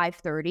morning at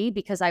 5:30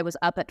 because I was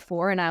up at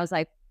 4 and I was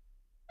like,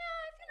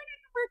 I feel like I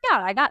can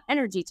work out. I got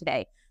energy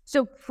today.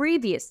 So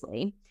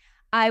previously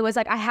I was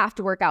like, I have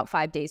to work out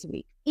 5 days a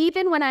week.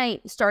 Even when I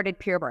started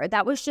Pure Barre,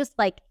 that was just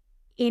like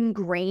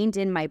ingrained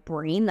in my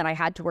brain that I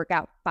had to work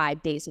out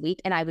 5 days a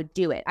week, and I would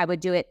do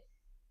it.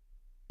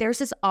 There's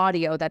this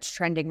audio that's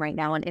trending right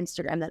now on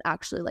Instagram that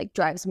actually like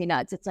drives me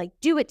nuts. It's like,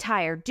 do it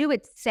tired, do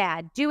it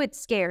sad, do it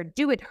scared,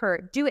 do it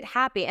hurt, do it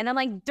happy. And I'm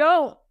like,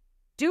 don't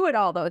do it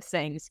all those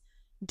things.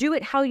 Do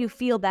it how you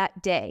feel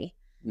that day.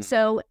 Mm.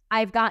 So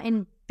I've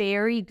gotten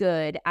very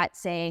good at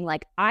saying,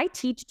 like, I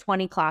teach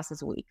 20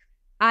 classes a week.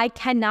 I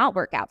cannot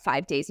work out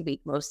 5 days a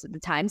week most of the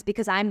times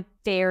because I'm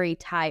very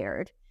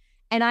tired.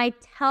 And I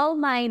tell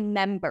my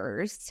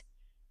members,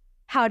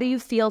 how do you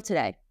feel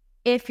today?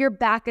 If your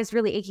back is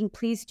really aching,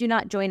 please do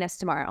not join us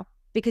tomorrow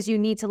because you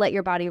need to let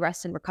your body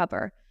rest and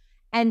recover.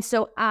 And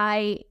so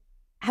I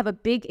have a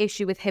big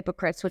issue with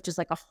hypocrites, which is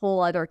like a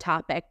whole other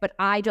topic, but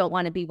I don't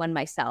want to be one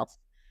myself.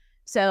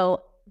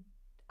 So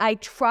I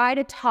try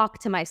to talk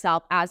to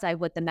myself as I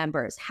would the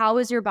members. How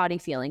is your body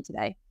feeling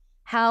today?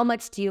 How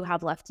much do you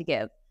have left to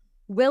give?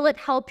 Will it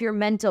help your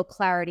mental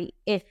clarity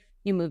if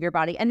you move your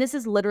body? And this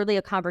is literally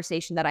a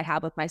conversation that I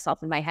have with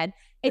myself in my head.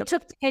 It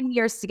took 10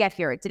 years to get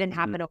here. It didn't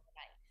happen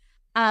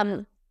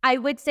overnight. I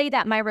would say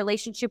that my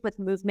relationship with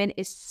movement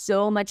is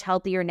so much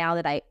healthier now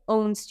that I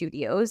own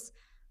studios.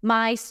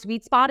 My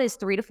sweet spot is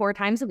 3 to 4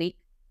 times a week.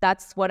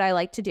 That's what I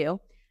like to do.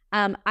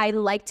 I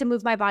like to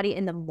move my body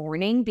in the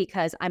morning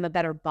because I'm a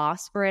better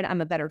boss for it. I'm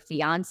a better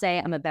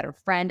fiance. I'm a better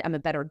friend. I'm a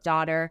better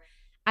daughter.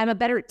 I'm a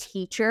better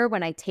teacher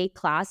when I take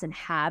class and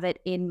have it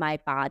in my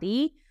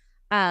body.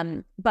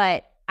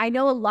 But I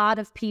know a lot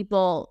of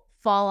people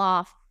fall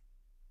off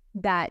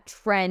that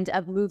trend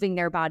of moving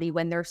their body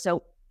when they're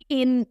so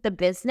in the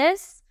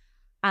business.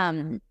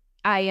 I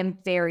am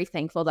very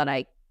thankful that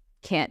I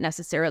can't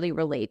necessarily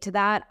relate to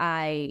that.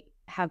 I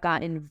have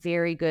gotten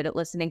very good at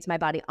listening to my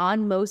body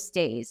on most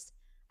days.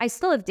 I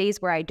still have days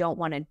where I don't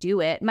want to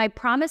do it. My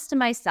promise to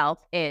myself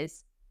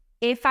is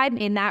if I'm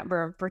in that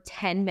room for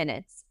 10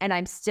 minutes and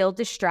I'm still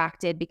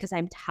distracted because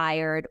I'm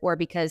tired or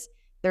because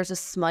there's a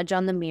smudge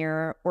on the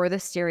mirror or the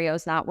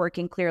stereo's not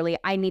working clearly,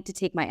 I need to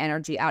take my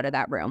energy out of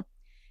that room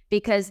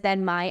because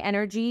then my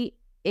energy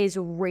is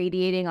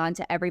radiating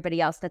onto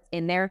everybody else that's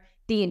in there.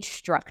 The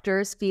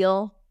instructors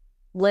feel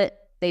lit.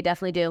 They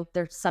definitely do.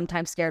 They're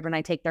sometimes scared when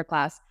I take their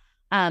class.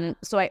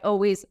 So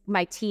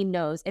my team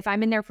knows if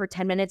I'm in there for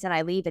 10 minutes and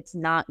I leave, it's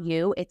not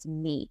you, it's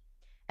me.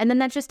 And then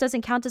that just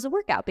doesn't count as a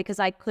workout because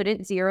I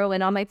couldn't zero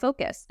in on my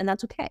focus, and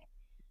that's okay.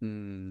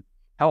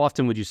 How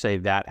often would you say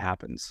that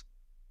happens?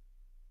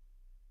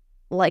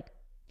 Like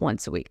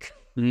once a week.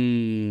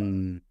 Mm,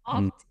 mm,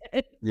 often.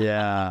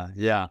 yeah,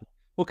 yeah.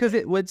 Well, because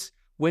it was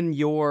when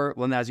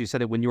as you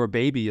said it, when your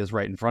baby is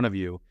right in front of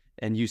you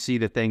and you see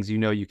the things you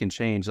know you can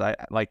change,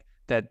 like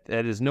that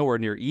is nowhere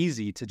near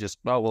easy to just,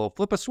 oh, well,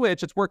 flip a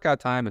switch, it's workout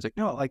time. It's like,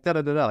 no, like da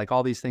da da da, like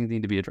all these things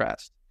need to be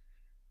addressed.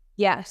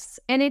 Yes.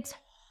 And it's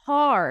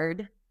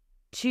hard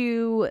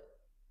to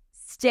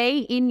stay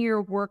in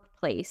your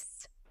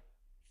workplace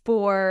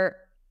for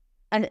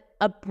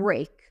a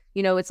break.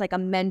 It's like a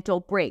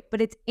mental break,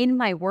 but it's in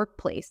my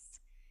workplace.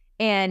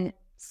 And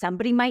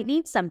somebody might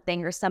need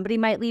something, or somebody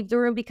might leave the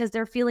room because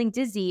they're feeling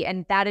dizzy.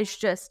 And that is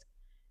just,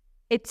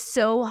 it's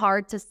so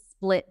hard to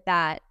split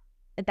that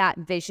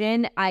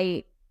vision.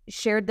 I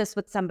shared this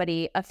with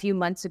somebody a few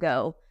months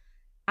ago.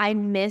 I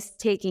miss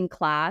taking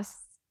class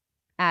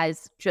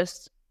as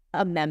just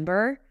a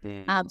member.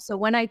 So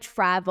when I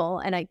travel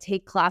and I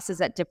take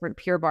classes at different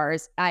Pure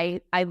Bars,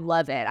 I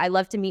love it. I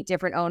love to meet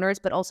different owners,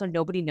 but also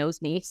nobody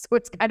knows me. So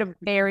it's kind of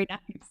very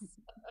nice.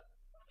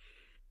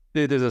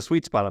 There's a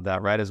sweet spot of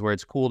that, right? Is where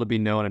it's cool to be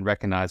known and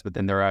recognized, but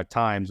then there are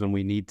times when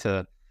we need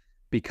to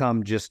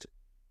become just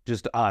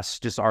us,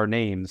 just our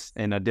names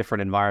in a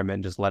different environment,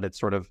 and just let it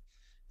sort of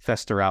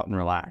fester out and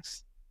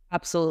relax.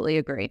 Absolutely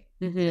agree.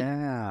 Mm-hmm.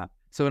 Yeah.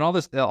 So in all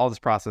this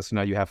process,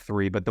 now you have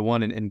 3, but the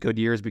one in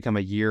Goodyear has become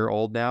a year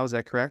old now. Is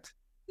that correct?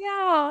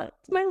 Yeah,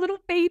 it's my little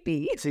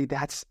baby. See,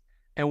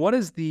 and what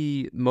is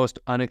the most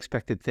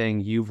unexpected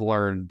thing you've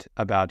learned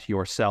about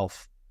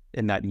yourself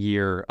in that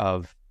year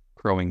of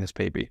growing this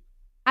baby?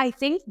 I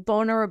think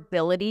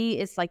vulnerability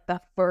is like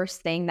the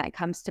first thing that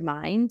comes to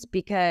mind,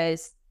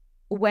 because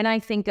when I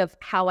think of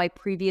how I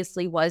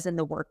previously was in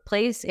the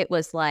workplace, it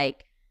was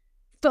like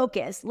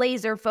focus,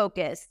 laser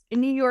focus,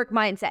 New York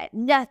mindset,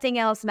 nothing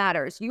else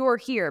matters. You're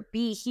here,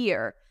 be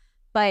here.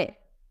 But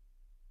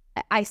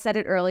I said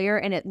it earlier,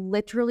 and it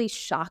literally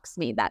shocks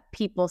me that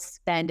people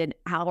spend an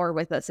hour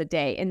with us a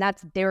day, and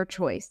that's their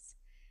choice.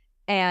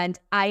 And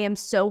I am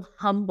so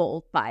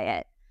humbled by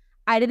it.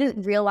 I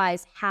didn't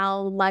realize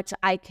how much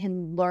I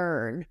can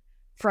learn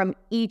from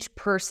each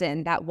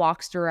person that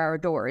walks through our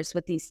doors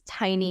with these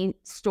tiny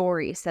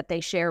stories that they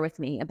share with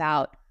me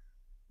about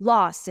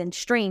loss and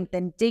strength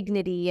and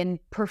dignity and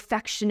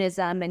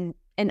perfectionism.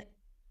 And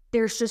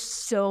there's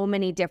just so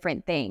many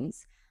different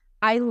things.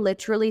 I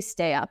literally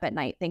stay up at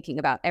night thinking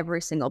about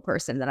every single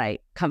person that I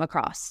come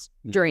across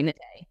during the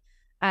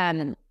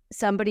day.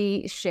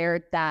 Somebody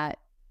shared that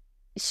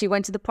she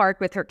went to the park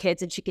with her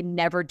kids and she could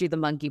never do the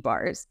monkey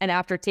bars. And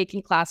after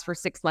taking class for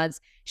 6 months,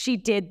 she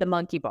did the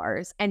monkey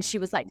bars. And she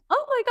was like,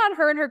 oh my God,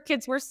 her and her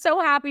kids were so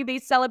happy. They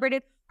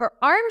celebrated her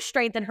arm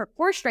strength, and her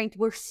core strength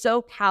were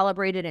so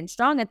calibrated and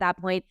strong at that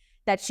point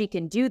that she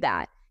can do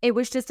that. It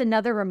was just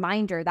another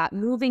reminder that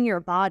moving your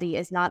body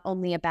is not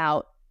only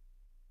about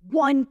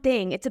one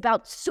thing. It's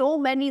about so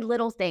many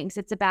little things.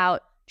 It's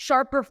about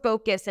sharper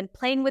focus and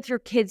playing with your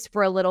kids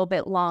for a little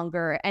bit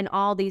longer and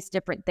all these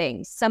different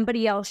things.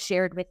 Somebody else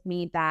shared with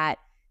me that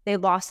they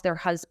lost their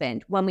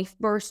husband when we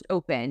first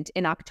opened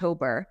in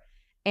October.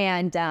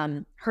 And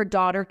her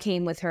daughter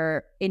came with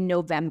her in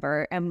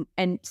November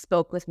and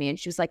spoke with me. And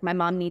she was like, my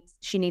mom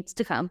needs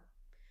to come.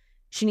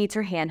 She needs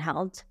her hand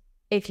held.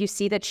 If you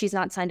see that she's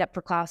not signed up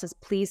for classes,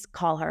 please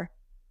call her.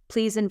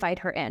 Please invite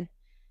her in.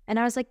 And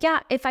I was like,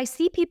 yeah, if I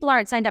see people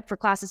aren't signed up for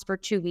classes for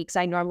 2 weeks,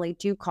 I normally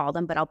do call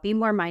them, but I'll be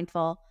more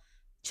mindful.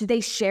 So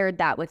they shared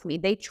that with me.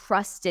 They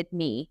trusted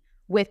me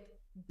with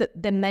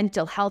the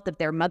mental health of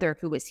their mother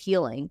who was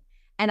healing.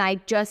 And I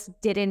just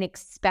didn't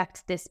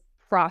expect this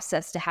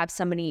process to have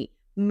so many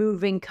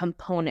moving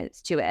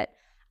components to it.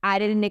 I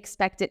didn't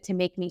expect it to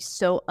make me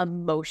so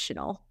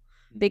emotional,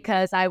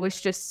 because I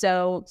was just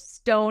so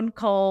stone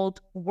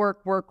cold,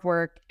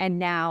 work. And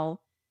now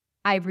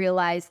I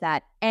realize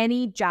that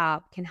any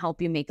job can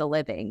help you make a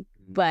living,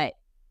 but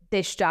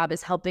this job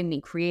is helping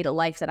me create a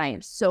life that I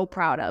am so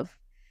proud of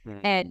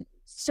and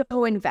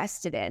so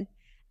invested in.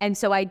 And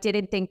so I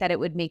didn't think that it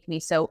would make me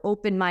so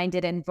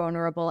open-minded and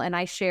vulnerable. And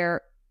I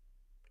share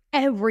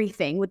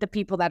everything with the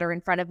people that are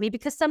in front of me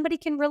because somebody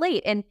can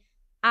relate. And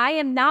I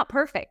am not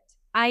perfect.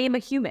 I am a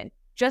human,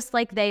 just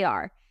like they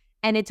are.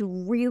 And it's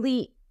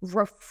really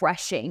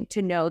refreshing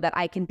to know that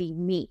I can be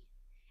me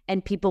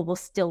and people will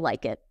still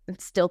like it and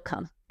still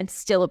come and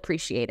still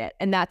appreciate it.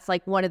 And that's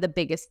like one of the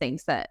biggest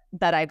things that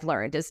I've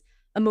learned is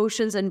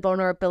emotions and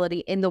vulnerability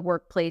in the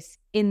workplace,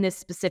 in this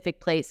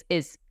specific place,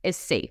 is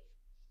safe.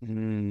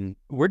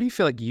 Where do you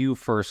feel like you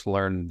first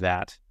learned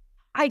that?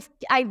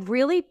 I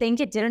really think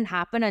it didn't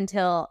happen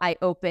until I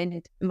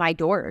opened my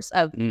doors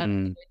of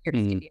your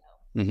studio.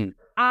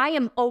 I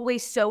am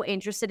always so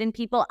interested in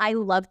people. I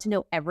love to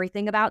know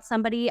everything about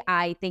somebody.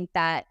 I think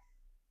that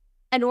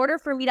in order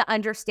for me to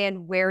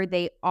understand where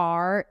they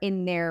are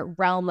in their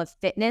realm of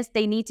fitness,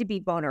 they need to be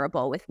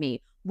vulnerable with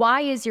me.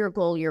 Why is your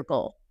goal your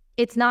goal?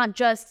 It's not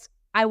just,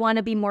 I want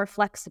to be more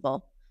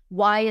flexible.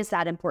 Why is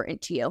that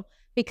important to you?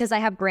 Because I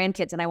have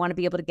grandkids and I want to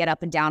be able to get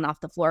up and down off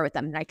the floor with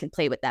them and I can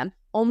play with them.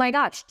 Oh my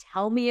gosh,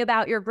 tell me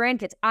about your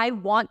grandkids. I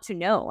want to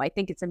know. I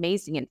think it's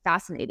amazing and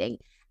fascinating.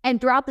 And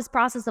throughout this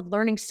process of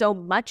learning so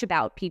much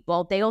about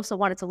people, they also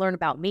wanted to learn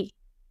about me.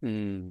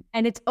 Mm.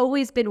 And it's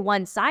always been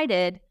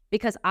one-sided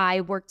because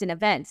I worked in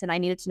events and I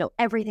needed to know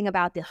everything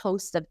about the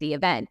host of the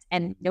event,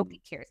 and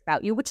nobody cares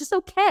about you, which is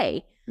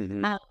okay.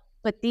 Mm-hmm.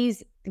 But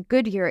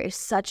Goodyear is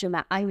such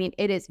I mean,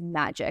 it is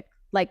magic.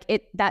 Like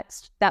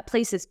that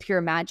place is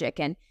pure magic,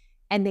 and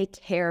they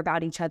care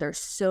about each other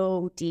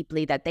so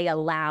deeply that they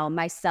allow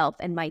myself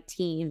and my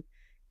team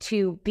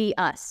to be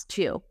us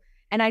too.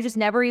 And I just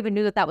never even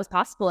knew that that was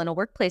possible in a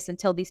workplace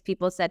until these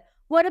people said,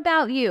 "What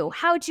about you?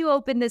 How'd you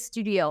open this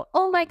studio?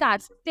 Oh my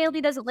gosh,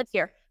 family doesn't live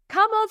here.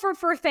 Come over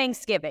for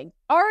Thanksgiving.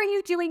 Are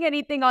you doing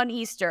anything on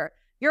Easter?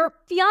 Your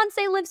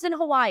fiance lives in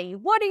Hawaii.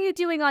 What are you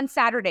doing on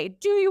Saturday?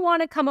 Do you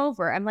want to come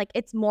over?" I'm like,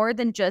 it's more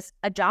than just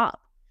a job.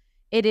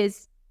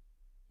 It's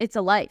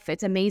a life.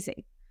 It's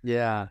amazing.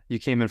 Yeah, you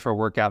came in for a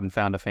workout and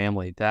found a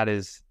family. That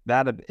is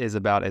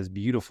about as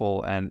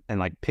beautiful and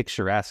like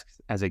picturesque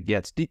as it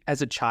gets.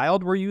 As a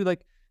child, were you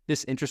like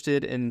this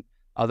interested in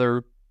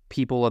other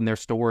people and their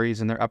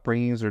stories and their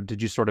upbringings, or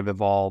did you sort of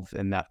evolve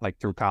in that like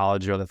through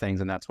college or other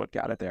things, and that's what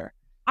got it there?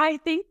 I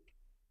think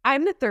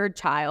I'm the third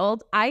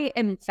child. I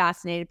am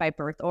fascinated by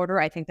birth order.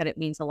 I think that it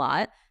means a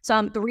lot. So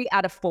I'm 3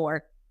 out of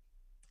 4.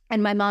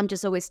 And my mom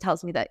just always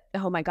tells me that,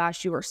 "Oh my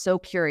gosh, you are so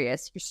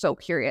curious. You're so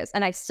curious."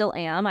 And I still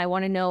am. I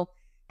want to know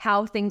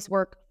how things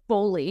work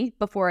fully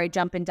before I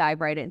jump and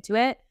dive right into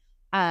it.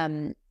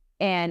 And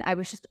I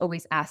was just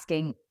always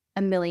asking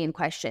a million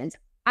questions.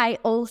 I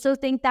also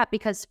think that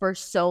because for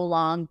so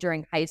long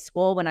during high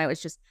school, when I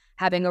was just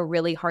having a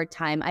really hard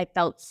time, I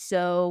felt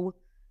so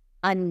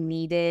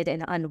unneeded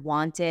and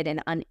unwanted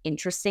and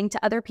uninteresting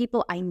to other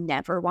people. I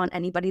never want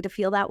anybody to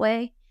feel that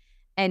way.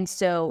 And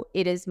so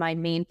it is my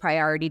main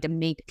priority to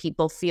make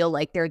people feel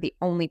like they're the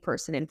only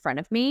person in front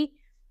of me.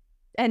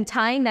 And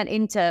tying that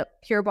into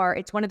Pure Barre,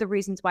 it's one of the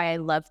reasons why I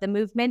love the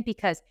movement,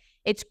 because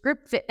it's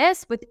group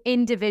fitness with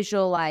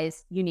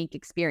individualized, unique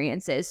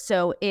experiences.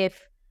 So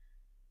if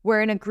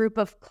we're in a group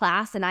of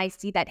class and I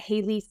see that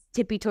Haley's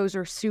tippy toes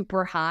are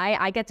super high,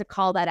 I get to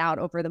call that out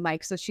over the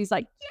mic. So she's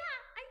like, "Yeah,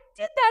 I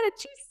did that and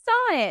she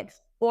saw it."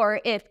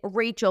 Or if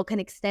Rachel can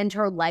extend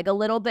her leg a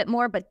little bit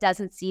more but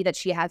doesn't see that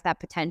she has that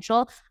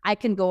potential, I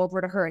can go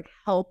over to her and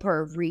help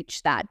her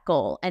reach that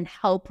goal and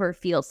help her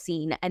feel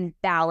seen and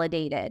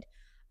validated.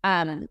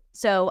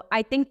 So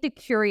I think the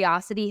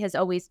curiosity has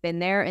always been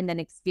there, and then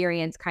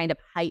experience kind of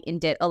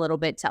heightened it a little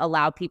bit to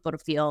allow people to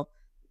feel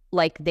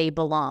like they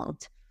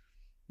belonged.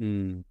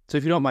 So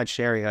if you don't mind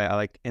sharing,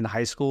 like in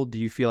high school, do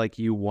you feel like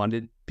you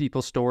wanted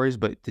people's stories,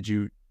 but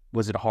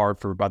was it hard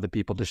for other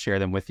people to share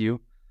them with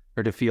you,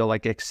 or to feel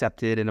like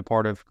accepted and a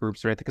part of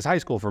groups or anything? Because high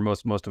school for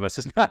most of us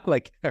is not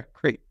like a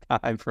great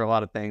time for a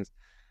lot of things.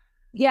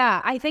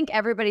 Yeah, I think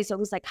everybody's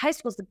always like, high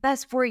school's the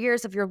best 4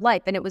 years of your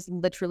life. And it was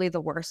literally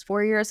the worst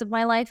 4 years of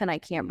my life. And I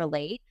can't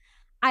relate.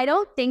 I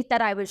don't think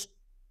that I was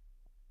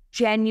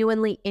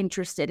genuinely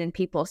interested in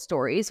people's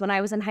stories when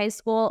I was in high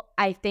school.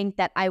 I think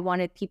that I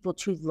wanted people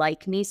to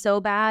like me so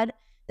bad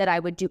that I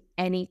would do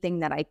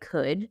anything that I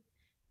could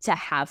to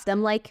have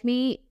them like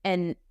me.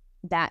 And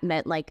that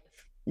meant like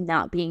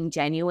not being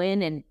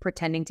genuine and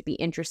pretending to be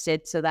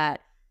interested so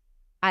that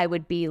I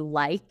would be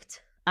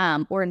liked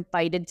or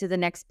invited to the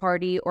next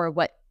party or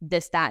what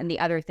this, that, and the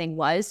other thing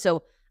was.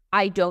 So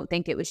I don't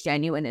think it was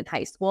genuine in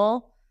high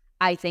school.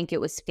 I think it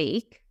was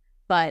fake,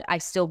 but I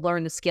still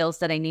learned the skills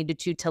that I needed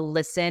to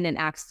listen and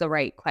ask the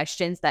right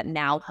questions that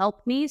now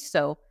help me.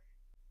 So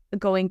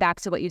going back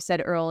to what you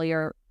said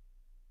earlier,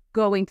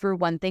 going through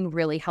one thing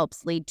really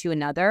helps lead to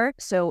another.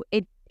 So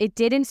it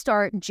didn't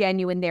start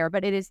genuine there,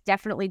 but it is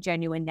definitely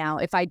genuine now.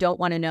 If I don't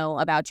want to know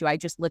about you, I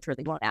just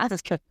literally won't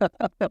ask.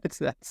 It's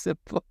that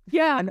simple.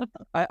 Yeah. And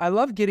I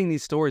love getting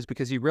these stories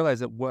because you realize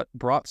that what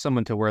brought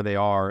someone to where they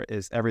are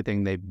is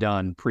everything they've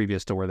done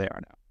previous to where they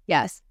are now.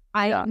 Yes.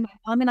 Yeah. My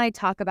mom and I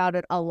talk about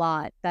it a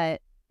lot, that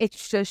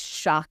it's just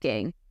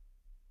shocking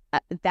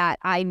that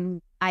I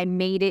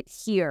made it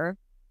here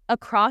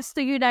across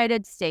the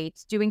United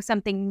States doing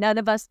something none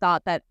of us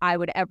thought that I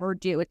would ever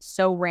do. It's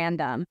so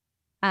random.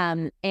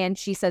 And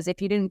she says,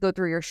 if you didn't go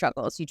through your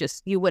struggles,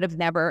 you would have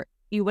never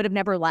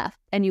left,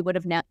 and you would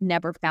have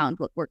never found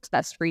what works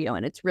best for you.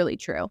 And it's really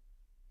true.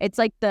 It's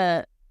like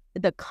the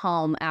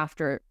calm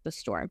after the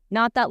storm.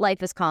 Not that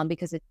life is calm,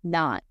 because it's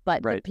not,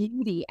 but Right. the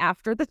beauty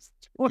after the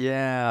storm.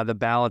 Yeah, the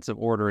balance of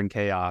order and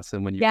chaos.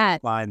 And when you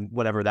find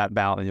whatever that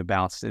balance,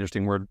 balance is an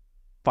interesting word,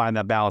 find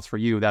that balance for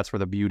you, that's where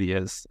the beauty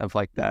is of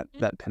like that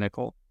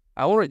pinnacle.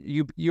 I want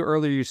you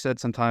earlier, you said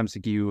sometimes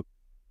like you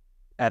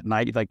at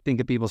night, like think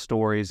of people's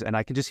stories, and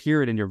I can just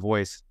hear it in your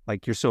voice.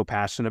 Like you're so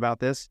passionate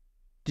about this.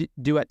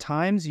 Do at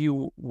times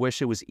you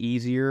wish it was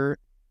easier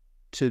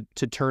to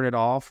turn it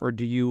off, or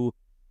do you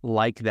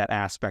like that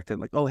aspect of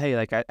like, oh, hey,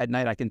 like at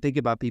night I can think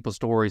about people's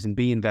stories and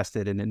be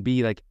invested and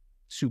be like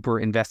super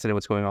invested in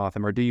what's going on with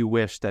them? Or do you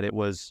wish that it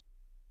was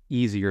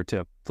easier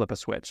to flip a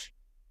switch?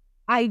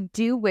 I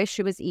do wish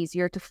it was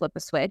easier to flip a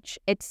switch.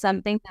 It's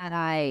something that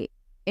I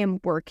am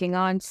working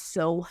on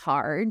so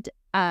hard.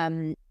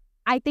 I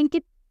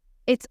think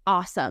it's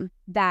awesome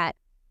that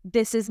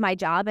this is my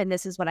job and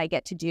this is what I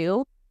get to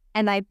do.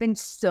 And I've been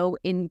so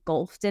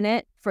engulfed in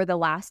it for the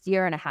last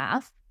year and a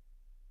half.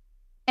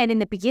 And in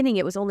the beginning,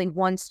 it was only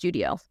one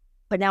studio,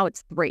 but now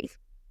it's 3.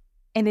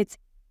 And it's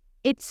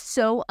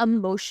so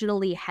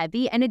emotionally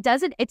heavy. And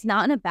it's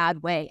not in a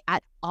bad way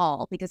at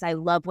all, because I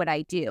love what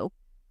I do.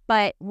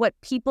 But what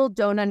people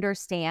don't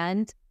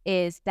understand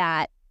is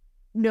that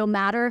no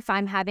matter if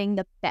I'm having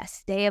the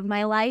best day of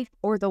my life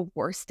or the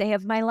worst day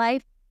of my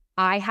life,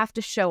 I have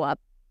to show up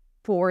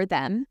for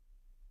them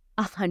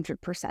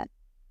 100%.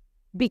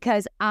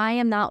 Because I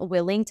am not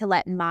willing to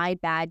let my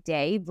bad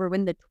day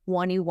ruin the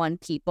 21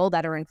 people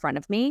that are in front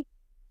of me.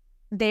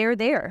 They're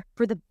there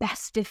for the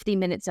best 50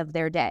 minutes of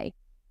their day.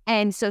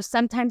 And so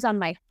sometimes on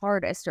my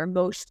hardest or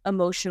most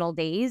emotional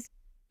days,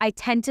 I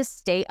tend to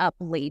stay up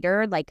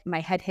later, like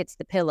my head hits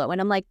the pillow.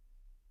 And I'm like,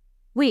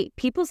 wait,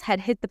 people's head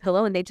hit the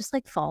pillow and they just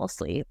like fall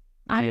asleep.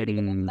 I didn't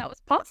even know that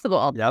was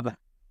possible. Yeah.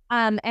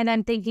 And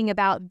I'm thinking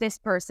about this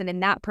person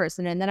and that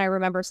person. And then I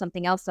remember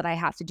something else that I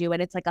have to do.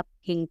 And it's like a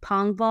ping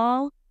pong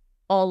ball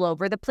all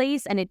over the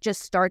place. And it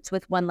just starts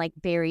with one like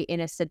very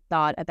innocent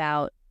thought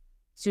about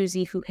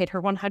Susie who hit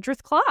her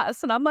 100th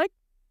class. And I'm like,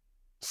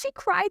 she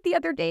cried the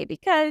other day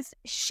because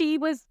she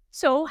was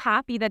so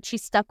happy that she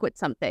stuck with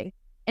something.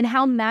 And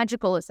how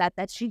magical is that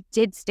she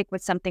did stick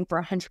with something for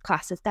 100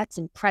 classes? That's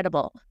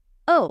incredible.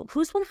 Oh,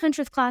 whose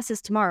 100th class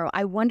is tomorrow?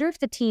 I wonder if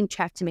the team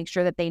checked to make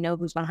sure that they know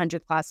whose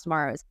 100th class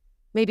tomorrow is.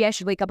 Maybe I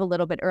should wake up a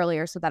little bit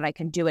earlier so that I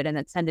can do it and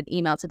then send an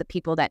email to the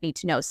people that need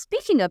to know.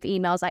 Speaking of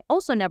emails, I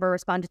also never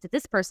responded to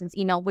this person's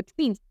email, which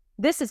means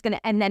this is going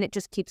to, and then it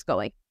just keeps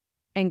going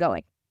and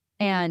going.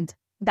 And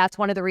that's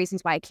one of the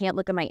reasons why I can't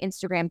look at my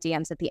Instagram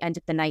DMs at the end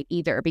of the night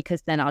either,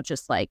 because then I'll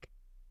just like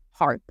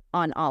harp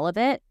on all of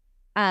it.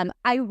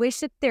 I wish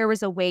that there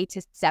was a way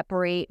to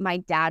separate. My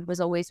dad was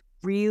always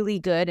really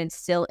good and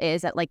still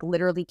is at like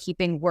literally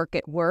keeping work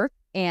at work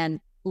and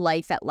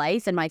life at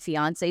life. And my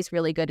fiance is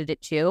really good at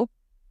it too.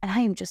 And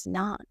I am just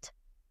not.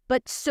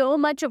 But so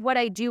much of what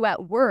I do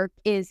at work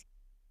is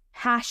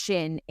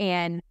passion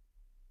and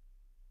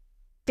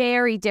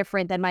very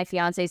different than my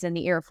fiance's in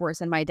the Air Force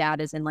and my dad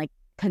is in like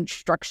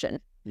construction.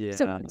 Yeah.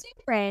 So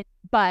different,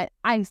 but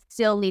I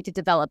still need to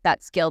develop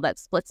that skill that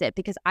splits it,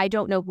 because I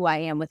don't know who I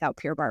am without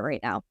Pure Barre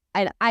right now.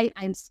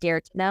 I'm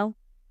scared to know,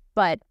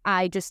 but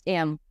I just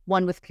am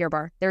one with Pure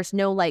Barre. There's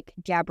no like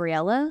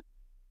Gabriella,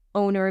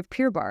 owner of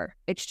Pure Barre.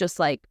 It's just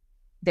like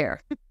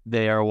there.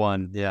 They are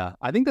one. Yeah.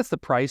 I think that's the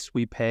price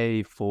we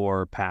pay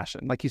for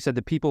passion. Like you said,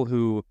 the people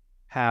who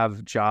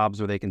have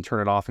jobs where they can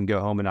turn it off and go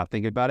home and not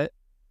think about it.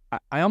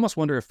 I almost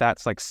wonder if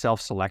that's like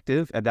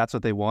self-selective and that's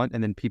what they want.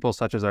 And then people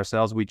such as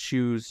ourselves, we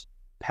choose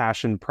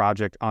passion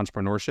project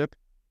entrepreneurship.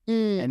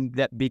 And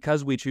that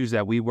because we choose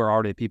that, we were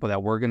already people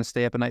that were going to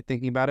stay up at night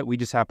thinking about it. We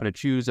just happen to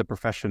choose a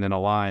profession in a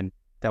line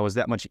that was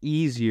that much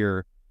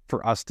easier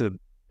for us to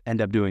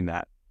end up doing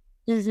that.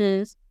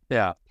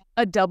 Yeah.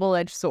 A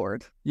double-edged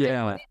sword.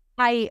 Yeah.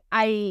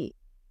 I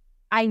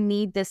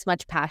need this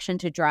much passion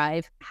to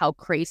drive how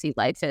crazy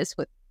life is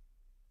with,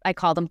 I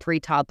call them 3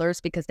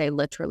 toddlers because they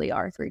literally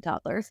are 3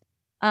 toddlers,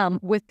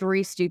 with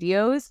 3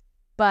 studios,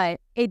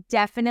 but it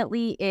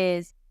definitely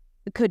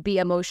could be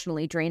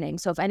emotionally draining.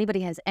 So if anybody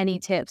has any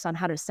tips on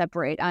how to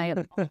separate, I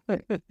am.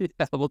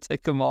 Yeah, we'll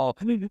take them all.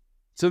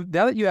 So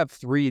now that you have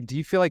 3, do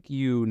you feel like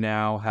you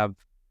now have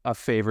a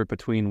favorite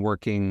between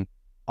working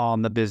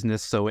on the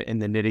business, so in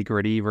the nitty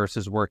gritty,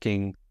 versus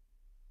working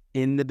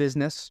in the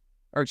business?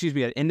 Or excuse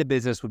me, in the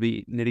business would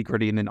be nitty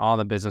gritty, and then on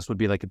the business would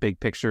be like a big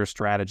picture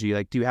strategy.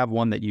 Like, do you have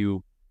one that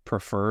you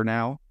prefer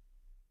now?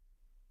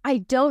 I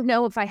don't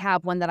know if I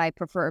have one that I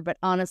prefer, but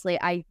honestly,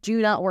 I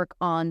do not work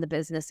on the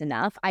business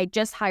enough. I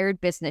just hired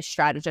business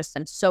strategists.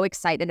 I'm so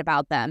excited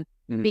about them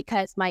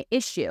because my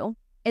issue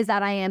is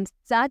that I am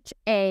such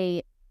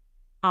a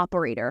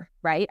operator,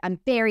 right? I'm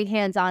very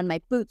hands-on.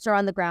 My boots are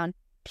on the ground.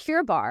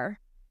 Pure Barre,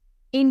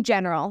 in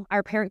general,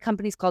 our parent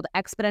company is called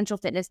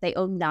Exponential Fitness. They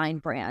own 9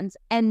 brands,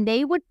 and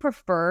they would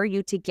prefer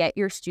you to get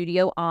your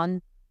studio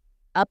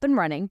up and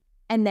running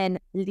and then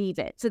leave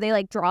it. So they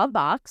like draw a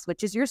box,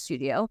 which is your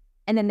studio,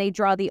 and then they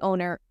draw the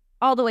owner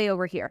all the way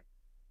over here.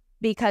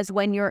 Because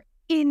when you're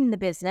in the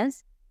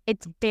business,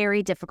 it's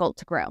very difficult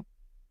to grow.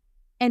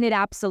 And it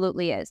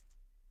absolutely is.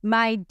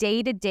 My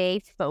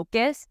day-to-day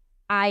focus,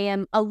 I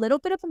am a little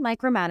bit of a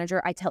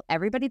micromanager. I tell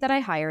everybody that I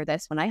hire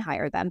this when I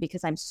hire them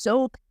because I'm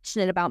so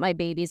passionate about my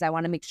babies. I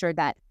want to make sure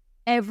that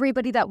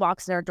everybody that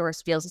walks in our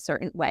doors feels a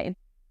certain way.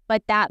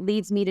 But that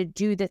leads me to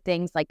do the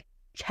things like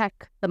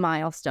check the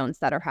milestones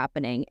that are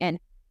happening and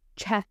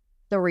check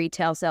the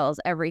retail sales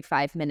every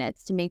 5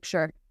 minutes to make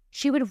sure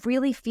she would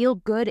really feel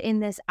good in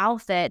this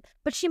outfit,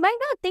 but she might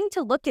not think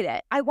to look at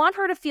it. I want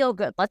her to feel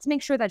good. Let's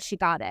make sure that she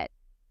got it.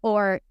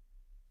 Or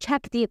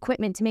check the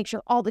equipment to make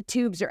sure all the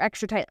tubes are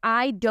extra tight.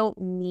 I don't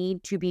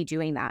need to be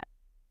doing that,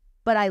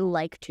 but I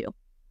like to.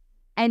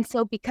 And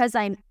so because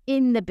I'm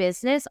in the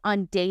business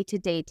on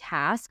day-to-day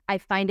tasks, I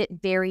find it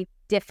very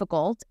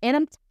difficult, and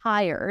I'm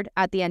tired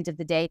at the end of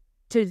the day,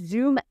 to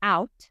zoom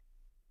out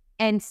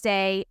and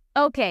say,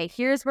 okay,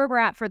 here's where we're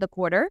at for the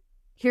quarter.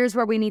 Here's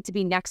where we need to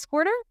be next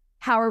quarter.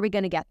 How are we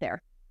going to get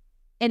there?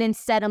 And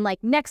instead, I'm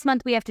like, next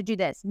month we have to do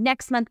this.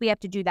 Next month we have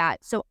to do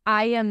that. So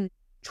I am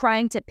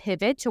trying to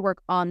pivot to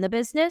work on the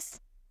business,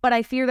 but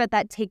I fear that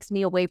that takes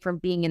me away from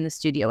being in the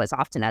studio as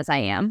often as I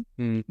am,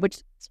 which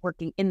is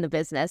working in the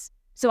business.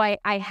 So I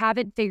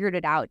haven't figured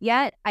it out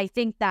yet. I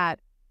think that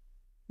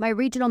my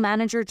regional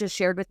manager just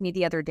shared with me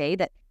the other day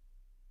that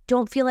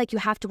don't feel like you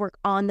have to work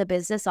on the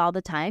business all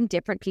the time.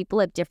 Different people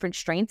have different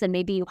strengths, and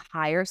maybe you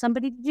hire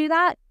somebody to do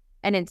that.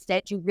 And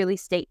instead you really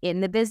stay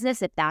in the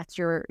business if that's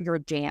your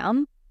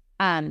jam.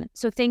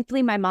 So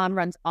thankfully my mom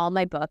runs all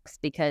my books,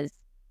 because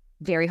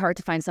very hard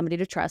to find somebody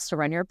to trust to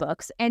run your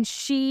books. And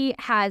she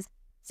has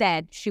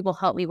said she will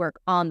help me work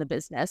on the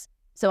business.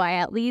 So I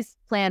at least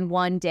plan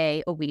one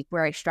day a week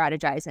where I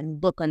strategize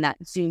and look on that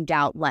zoomed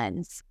out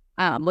lens.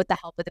 With the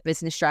help of the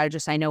business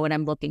strategist, I know what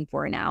I'm looking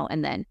for now.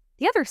 And then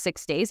the other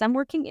 6 days, I'm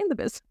working in the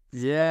business.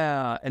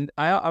 Yeah. And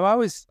I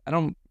always, I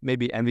don't,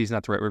 maybe envy is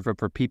not the right word, but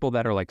for people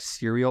that are like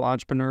serial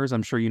entrepreneurs,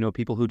 I'm sure you know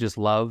people who just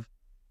love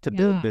to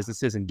build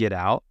businesses and get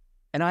out.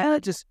 And I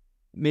just,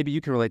 maybe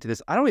you can relate to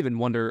this. I don't even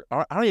wonder,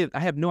 I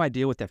have no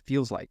idea what that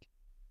feels like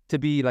to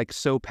be like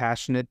so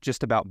passionate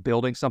just about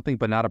building something,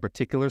 but not a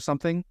particular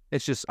something.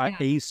 It's just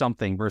a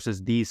something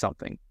versus the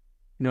something.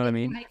 You know what I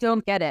mean? I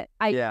don't get it.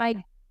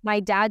 My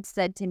dad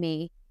said to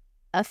me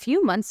a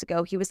few months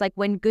ago, he was like,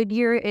 when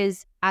Goodyear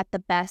is at the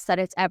best that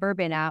it's ever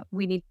been at,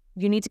 you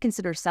need to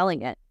consider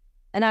selling it.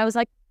 And I was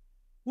like,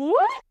 what?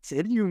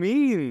 What do you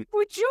mean?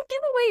 Would you give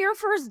away your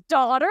first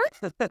daughter?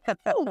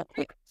 Oh, are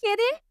you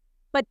kidding?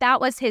 But that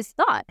was his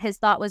thought. His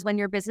thought was, when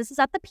your business is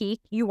at the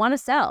peak, you want to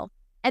sell.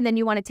 And then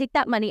you want to take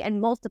that money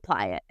and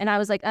multiply it. And I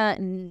was like,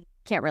 can't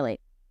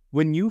relate.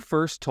 When you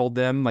first told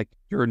them like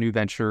your new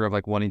venture of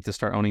like wanting to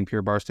start owning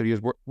Pure Barre Studios,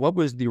 what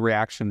was the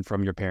reaction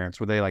from your parents?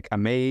 Were they like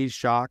amazed,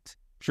 shocked?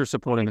 I'm sure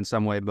supportive in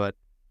some way, but.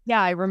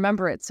 Yeah, I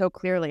remember it so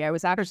clearly. I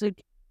was actually,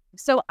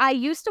 so I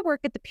used to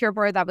work at the Pure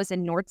Barre that was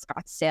in North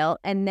Scottsdale.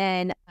 And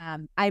then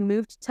I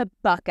moved to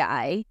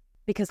Buckeye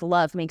because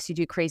love makes you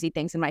do crazy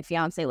things. And my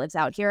fiance lives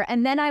out here.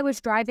 And then I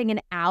was driving an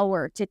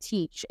hour to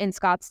teach in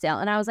Scottsdale.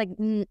 And I was like,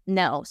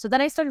 no. So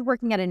then I started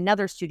working at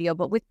another studio,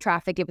 but with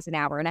traffic, it was an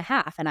hour and a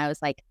half. And I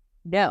was like,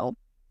 no.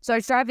 So I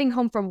was driving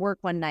home from work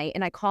one night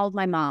and I called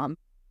my mom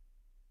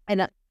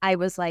and I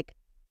was like,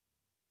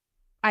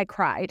 I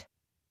cried.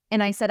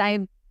 And I said,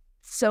 I'm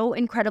so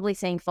incredibly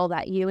thankful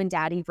that you and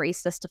Daddy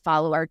raced us to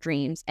follow our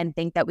dreams and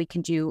think that we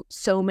can do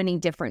so many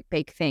different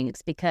big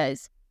things,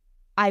 because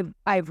I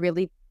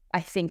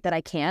think that I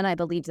can. I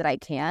believe that I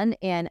can.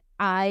 And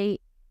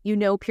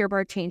Pure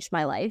Barre changed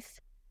my life.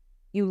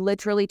 You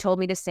literally told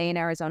me to stay in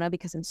Arizona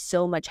because I'm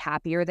so much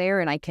happier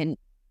there, and I can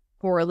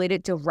correlate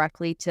it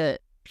directly to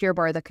Pure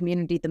Barre, the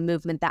community, the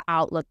movement, the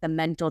outlook, the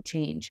mental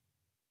change.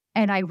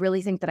 And I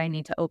really think that I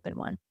need to open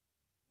one.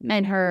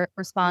 And her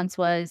response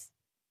was,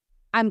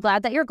 I'm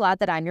glad that you're glad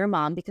that I'm your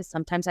mom, because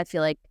sometimes I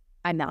feel like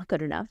I'm not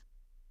good enough.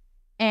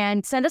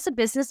 And send us a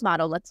business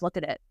model. Let's look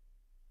at it.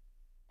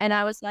 And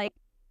I was like,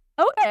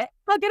 okay,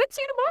 I'll get it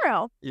to you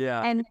tomorrow.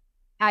 Yeah. And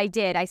I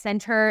did. I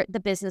sent her the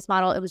business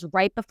model. It was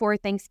right before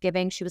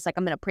Thanksgiving. She was like,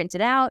 I'm going to print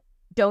it out.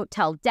 Don't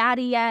tell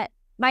Daddy yet.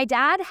 My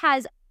dad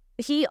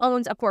he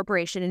owns a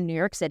corporation in New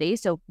York City,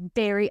 so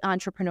very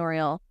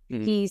entrepreneurial.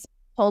 He's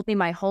told me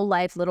my whole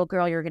life, little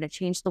girl, you're going to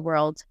change the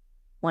world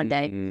one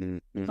day.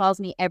 He calls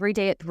me every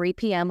day at 3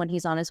 p.m. when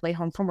he's on his way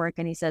home from work,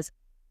 and he says,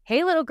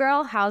 hey, little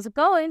girl, how's it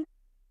going?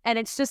 And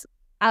it's just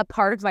a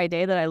part of my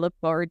day that I look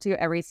forward to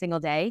every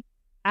single day.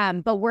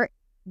 But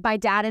my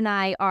dad and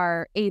I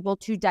are able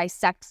to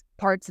dissect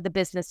parts of the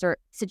business or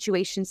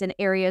situations and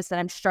areas that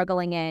I'm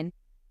struggling in.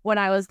 When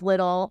I was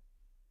little,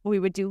 we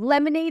would do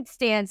lemonade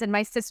stands, and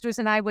my sisters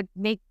and I would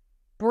make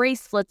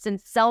bracelets and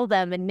sell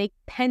them, and make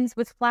pens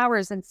with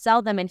flowers and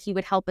sell them. And he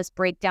would help us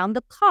break down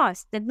the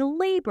cost and the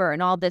labor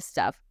and all this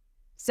stuff.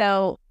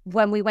 So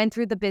when we went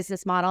through the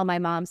business model, my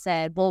mom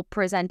said, we'll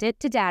present it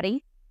to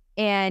Daddy.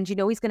 And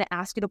he's going to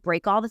ask you to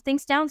break all the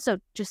things down. So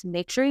just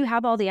make sure you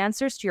have all the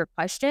answers to your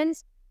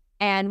questions.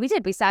 And we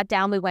did. We sat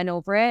down, we went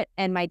over it.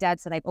 And my dad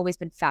said, I've always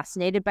been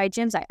fascinated by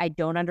gyms. I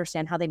don't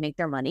understand how they make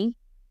their money.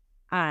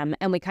 And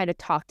we kind of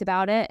talked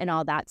about it and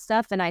all that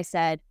stuff. And I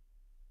said,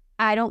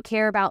 I don't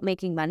care about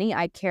making money.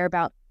 I care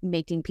about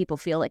making people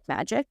feel like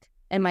magic.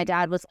 And my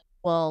dad was like,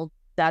 well,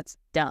 that's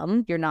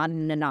dumb. You're not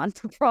in a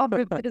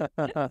non-for-profit business.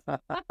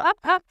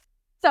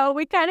 So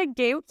we kind of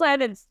game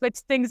plan and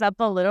switched things up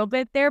a little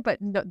bit there,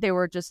 but no, they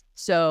were just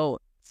so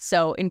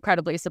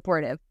incredibly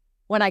supportive.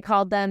 When I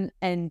called them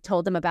and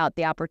told them about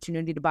the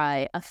opportunity to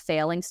buy a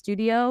failing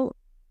studio,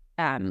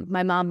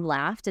 my mom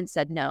laughed and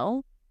said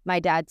no. My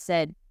dad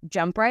said,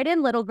 jump right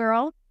in, little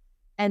girl.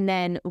 And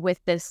then with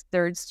this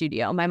third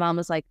studio, my mom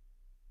was like,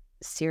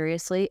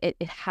 seriously,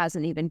 it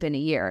hasn't even been a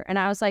year. And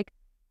I was like,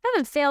 I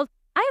haven't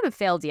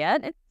failed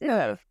yet.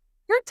 Your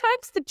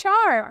time's the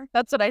charm.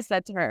 That's what I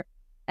said to her.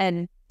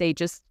 And they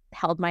just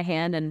held my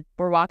hand and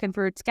we're walking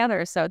through it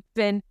together. So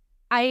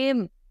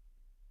I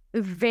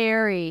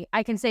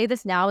can say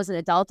this now as an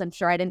adult. I'm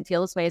sure I didn't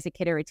feel this way as a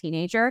kid or a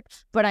teenager,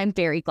 but I'm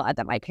very glad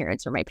that my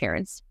parents are my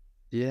parents.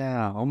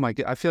 Yeah. Oh my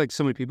God. I feel like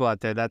so many people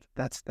out there,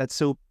 that's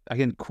so,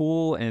 again,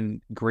 cool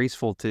and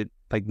graceful to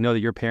like know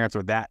that your parents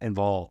are that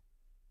involved.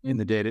 in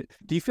the day.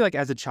 Do you feel like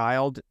as a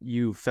child,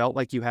 you felt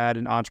like you had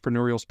an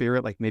entrepreneurial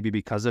spirit, like maybe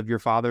because of your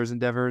father's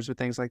endeavors or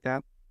things like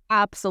that?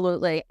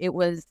 Absolutely. It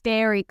was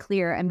very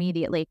clear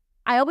immediately.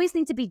 I always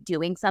need to be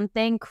doing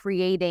something,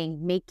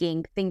 creating,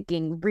 making,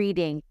 thinking,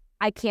 reading.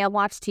 I can't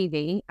watch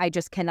TV. I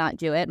just cannot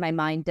do it. My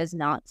mind does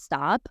not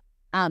stop.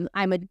 I'm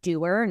a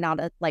doer, not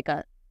a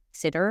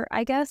sitter,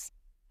 I guess.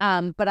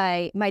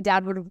 But my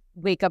dad would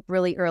wake up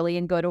really early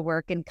and go to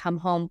work and come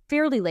home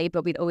fairly late,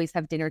 but we'd always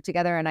have dinner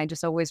together. And I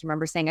just always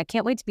remember saying, I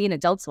can't wait to be an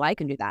adult so I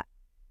can do that.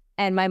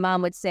 And my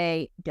mom would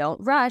say, don't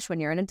rush. When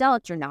you're an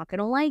adult, you're not going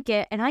to like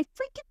it. And I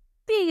freaking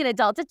being an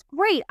adult, it's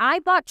great. I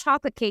bought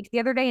chocolate cake the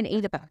other day and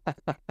ate it,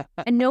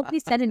 and nobody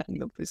said anything.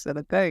 Nobody said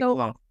a thing.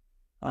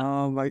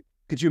 So,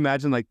 Could you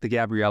imagine like the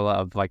Gabriella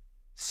of like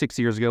 6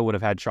 years ago would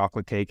have had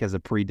chocolate cake as a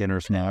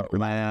pre-dinner snack?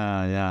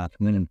 Yeah.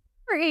 Never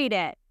ate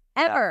it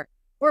ever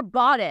or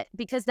bought it,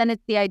 because then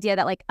it's the idea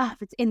that like,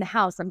 if it's in the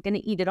house, I'm going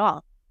to eat it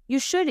all. You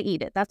should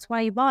eat it. That's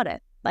why you bought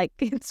it. Like,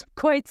 it's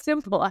quite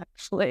simple,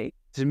 actually.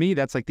 To me,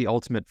 that's like the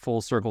ultimate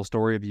full circle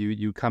story of you.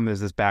 You come as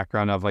this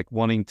background of like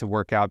wanting to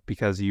work out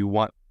because you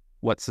want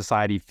what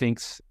society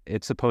thinks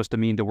it's supposed to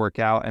mean to work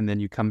out. And then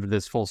you come to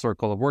this full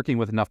circle of working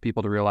with enough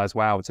people to realize,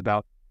 wow, it's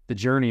about the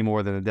journey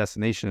more than the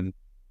destination.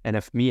 And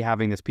if me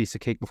having this piece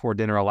of cake before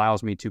dinner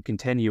allows me to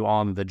continue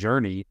on the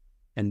journey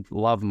and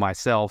love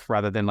myself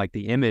rather than like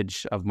the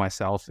image of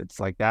myself, it's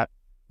like that.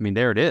 I mean,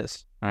 there it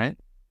is. Right.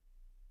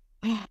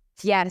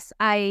 Yes.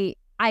 I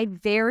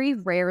very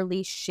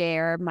rarely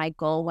share my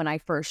goal when I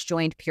first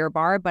joined Pure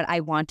Barre, but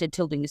I wanted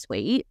to lose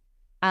weight.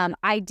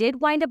 I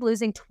did wind up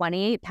losing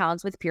 28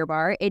 pounds with Pure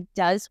Barre. It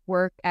does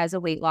work as a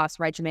weight loss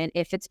regimen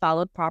if it's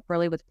followed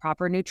properly with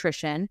proper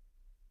nutrition.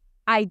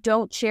 I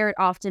don't share it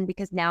often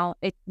because now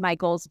my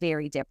goal's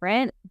very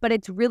different, but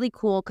it's really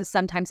cool because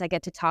sometimes I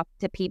get to talk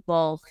to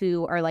people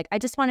who are like, I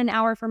just want an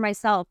hour for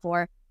myself,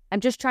 or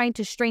I'm just trying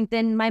to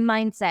strengthen my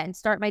mindset and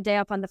start my day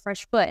off on the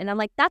fresh foot. And I'm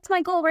like, that's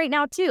my goal right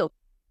now too.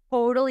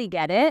 Totally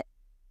get it.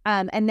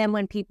 And then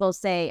when people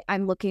say,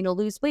 I'm looking to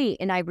lose weight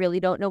and I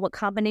really don't know what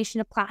combination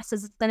of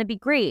classes is going to be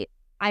great,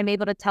 I'm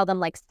able to tell them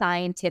like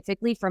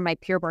scientifically from my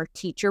Pure Barre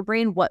teacher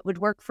brain what would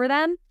work for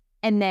them.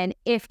 And then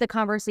if the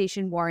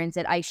conversation warrants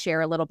it, I share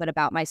a little bit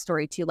about my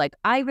story too. Like,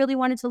 I really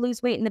wanted to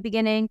lose weight in the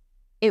beginning.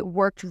 It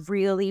worked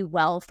really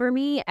well for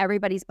me.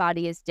 Everybody's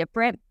body is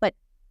different, but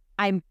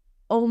I'm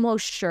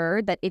almost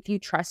sure that if you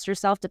trust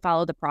yourself to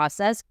follow the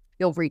process,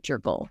 you'll reach your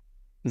goal.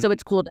 So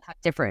it's cool to have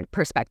different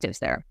perspectives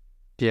there.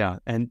 Yeah.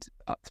 And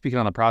speaking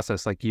on the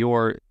process, like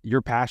your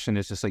passion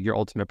is just like your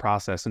ultimate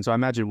process. And so I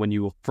imagine when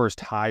you first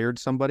hired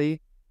somebody,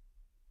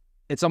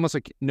 it's almost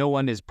like no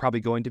one is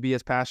probably going to be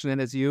as passionate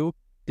as you.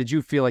 Did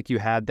you feel like you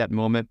had that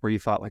moment where you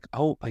thought like,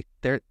 oh, like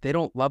they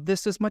don't love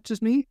this as much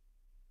as me?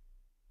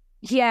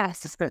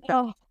 Yes.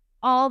 Oh,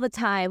 all the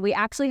time. We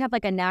actually have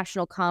like a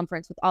national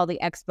conference with all the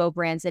expo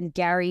brands, and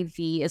Gary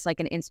V is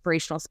like an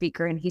inspirational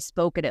speaker, and he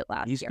spoke at it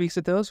last year. He speaks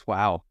at those?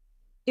 Wow.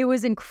 It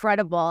was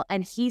incredible.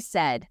 And he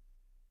said,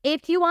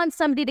 if you want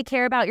somebody to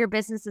care about your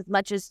business as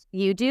much as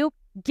you do,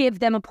 give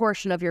them a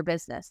portion of your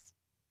business.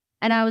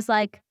 And I was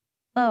like,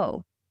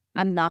 oh,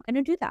 I'm not going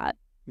to do that.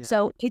 Yeah.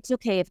 So it's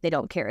okay if they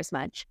don't care as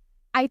much.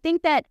 I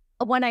think that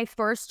when I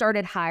first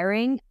started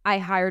hiring, I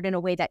hired in a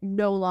way that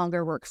no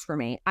longer works for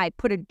me. I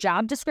put a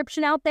job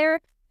description out there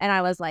and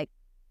I was like,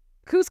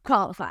 who's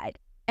qualified?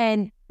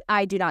 And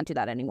I do not do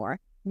that anymore.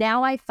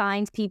 Now I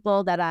find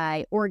people that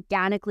I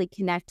organically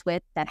connect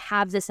with that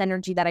have this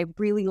energy that I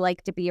really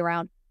like to be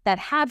around, that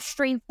have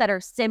strengths that are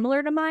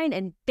similar to mine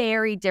and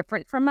very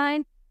different from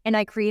mine. And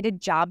I create a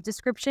job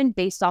description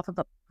based off of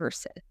a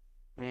person.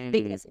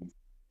 Because it's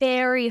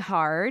very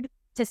hard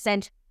to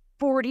send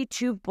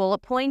 42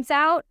 bullet points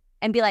out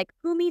and be like,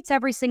 who meets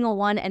every single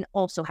one and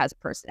also has a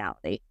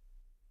personality?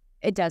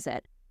 It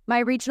doesn't. My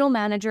regional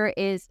manager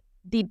is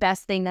the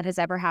best thing that has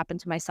ever happened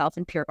to myself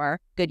in Pure Barre,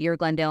 Goodyear,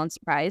 Glendale, and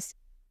Surprise.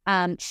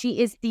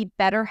 She is the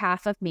better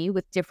half of me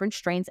with different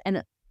strengths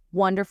and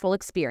wonderful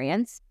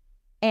experience.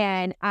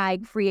 And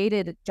I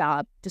created a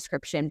job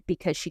description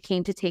because she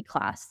came to take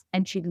class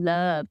and she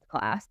loved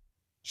class.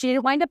 She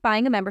didn't wind up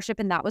buying a membership,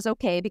 and that was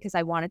okay because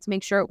I wanted to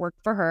make sure it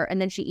worked for her.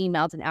 And then she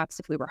emailed and asked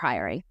if we were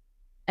hiring.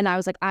 And I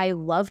was like, I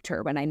loved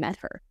her when I met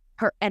her.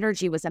 Her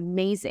energy was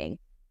amazing.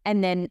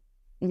 And then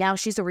now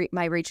she's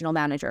my regional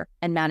manager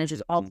and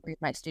manages all three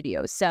of my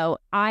studios. So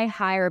I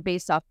hire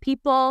based off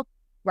people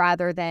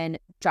rather than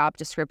job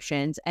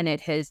descriptions. And it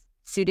has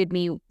suited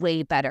me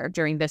way better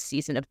during this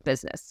season of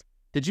business.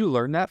 Did you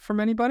learn that from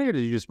anybody, or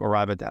did you just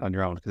arrive at that on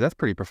your own? Because that's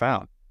pretty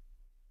profound.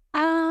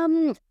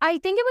 I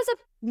think it was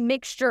a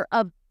mixture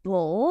of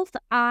both.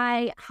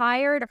 I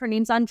hired, her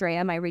name's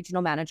Andrea, my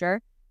regional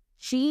manager.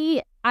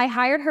 I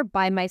hired her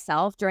by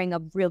myself during a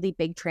really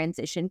big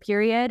transition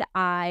period.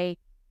 I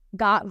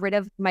got rid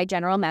of my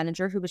general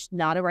manager, who was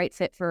not a right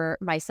fit for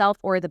myself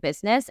or the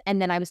business.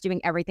 And then I was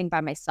doing everything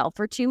by myself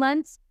for 2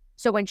 months.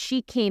 So when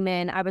she came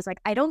in, I was like,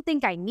 I don't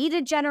think I need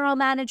a general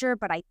manager,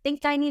 but I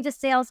think I need a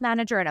sales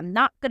manager, and I'm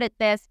not good at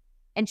this.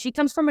 And she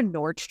comes from a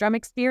Nordstrom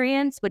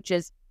experience, which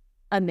is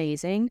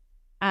amazing.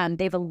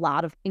 They have a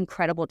lot of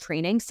incredible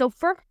training. So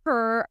for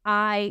her,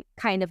 I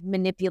kind of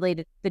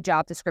manipulated the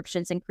job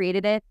descriptions and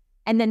created it.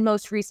 And then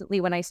most recently,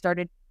 when I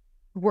started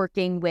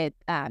working with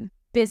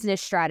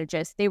business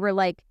strategists, they were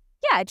like,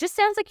 yeah, it just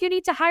sounds like you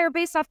need to hire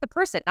based off the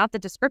person, not the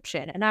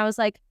description. And I was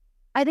like,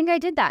 I think I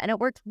did that and it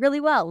worked really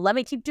well. Let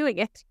me keep doing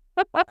it.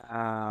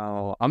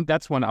 Wow.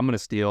 That's one I'm going to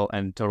steal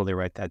and totally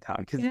write that down,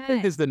 because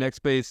it is the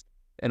next phase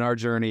in our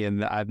journey.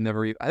 And I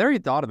already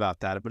thought about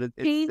that, but it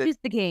changes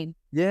the game.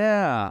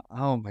 Yeah.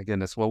 Oh my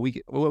goodness. Well,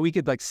 we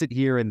could like sit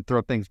here and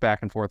throw things back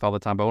and forth all the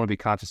time, but I want to be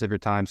conscious of your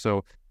time.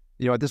 So,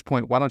 at this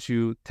point, why don't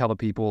you tell the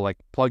people, like,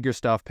 plug your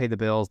stuff, pay the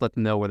bills, let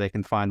them know where they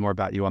can find more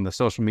about you on the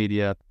social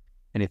media,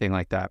 anything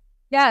like that.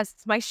 Yes,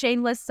 my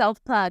shameless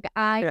self-plug.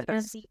 I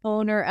am the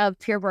owner of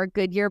Pure Barre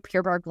Goodyear,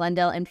 Pure Barre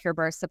Glendale, and Pure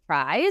Barre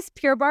Surprise.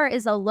 Pure Barre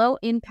is a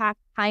low-impact,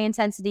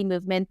 high-intensity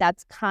movement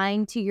that's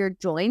kind to your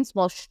joints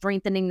while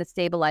strengthening the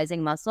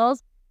stabilizing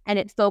muscles. And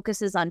it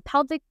focuses on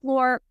pelvic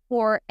floor,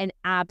 core, and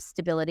ab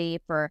stability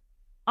for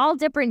all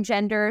different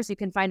genders. You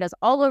can find us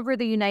all over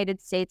the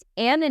United States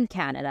and in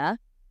Canada.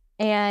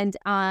 And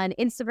on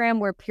Instagram,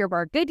 we're Pure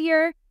Barre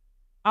Goodyear.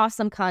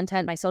 Awesome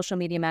content. My social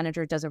media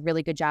manager does a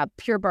really good job.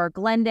 Pure Barre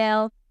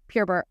Glendale,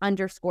 Pure Barre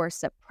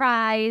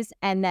 _Surprise.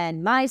 And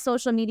then my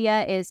social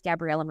media is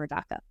Gabriella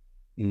Murdocca.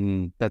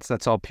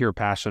 That's all pure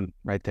passion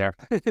right there.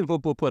 We'll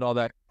put all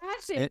that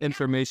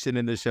information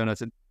in the show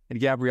notes. And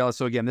Gabriella,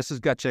 so again, this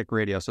is Gut Check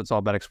Radio, so it's all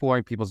about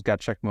exploring people's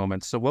gut check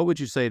moments. So what would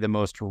you say the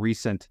most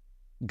recent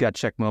gut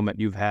check moment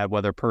you've had,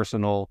 whether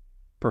personal,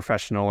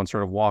 professional, and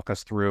sort of walk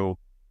us through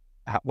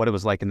what it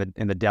was like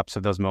in the depths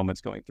of those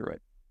moments going through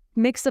it?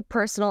 Mix of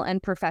personal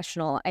and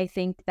professional. I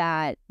think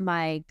that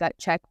my gut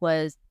check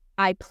was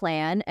I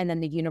plan and then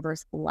the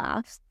universe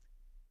laughs.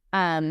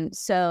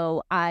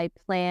 So I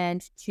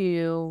planned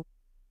to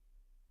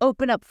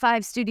open up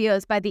 5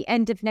 studios by the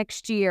end of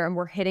next year, and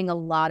we're hitting a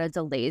lot of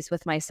delays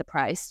with my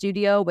surprise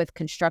studio with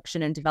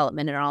construction and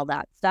development and all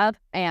that stuff.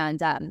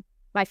 And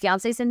my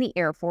fiance's in the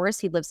Air Force.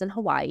 He lives in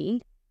Hawaii,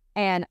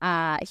 and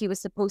he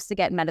was supposed to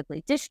get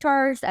medically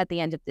discharged at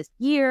the end of this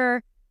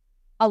year.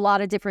 A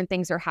lot of different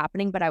things are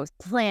happening, but I was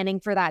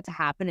planning for that to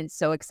happen and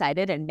so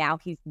excited. And now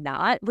he's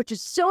not, which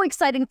is so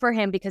exciting for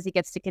him because he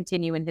gets to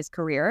continue in his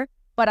career.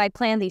 But I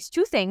planned these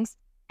 2 things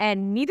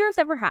and neither of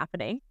them were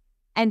happening.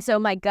 And so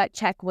my gut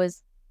check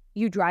was,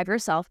 you drive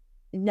yourself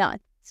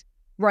nuts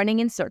running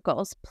in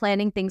circles,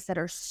 planning things that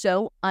are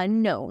so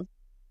unknown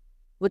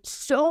with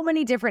so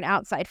many different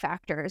outside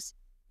factors.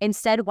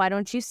 Instead, why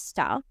don't you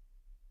stop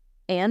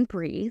and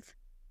breathe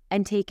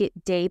and take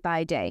it day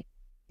by day?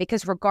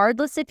 Because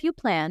regardless if you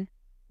plan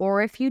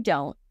or if you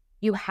don't,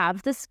 you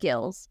have the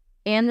skills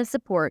and the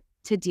support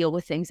to deal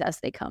with things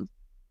as they come.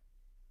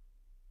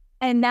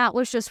 And that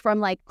was just from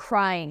like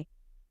crying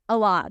a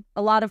lot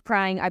of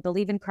crying. I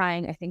believe in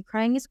crying. I think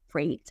crying is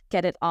great.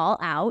 Get it all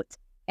out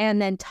and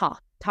then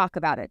talk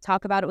about it.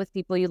 Talk about it with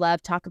people you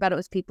love. Talk about it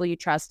with people you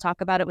trust.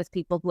 Talk about it with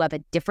people who have a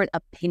different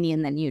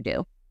opinion than you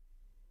do.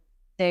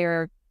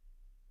 They're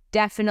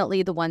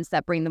definitely the ones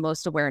that bring the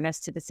most awareness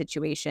to the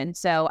situation.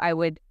 So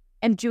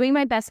I'm doing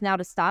my best now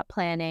to stop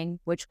planning,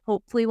 which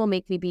hopefully will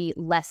make me be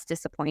less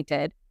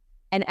disappointed.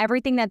 And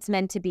everything that's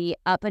meant to be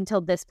up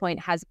until this point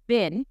has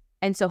been.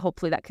 And so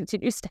hopefully that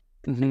continues to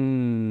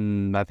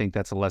I think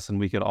that's a lesson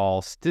we could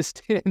all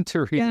stand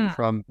to reason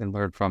from and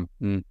learn from.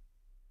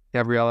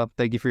 Gabriella,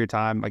 thank you for your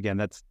time. Again,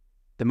 that's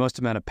the most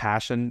amount of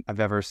passion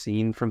I've ever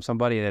seen from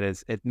somebody.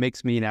 It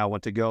makes me now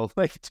want to go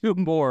do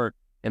more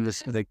in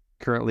the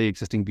currently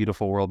existing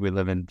beautiful world we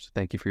live in. So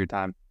thank you for your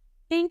time.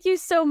 Thank you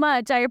so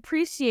much. I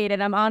appreciate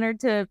it. I'm honored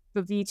to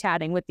be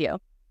chatting with you.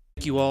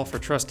 Thank you all for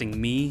trusting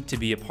me to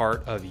be a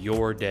part of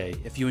your day.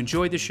 If you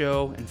enjoyed the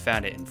show and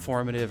found it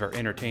informative or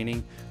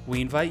entertaining, we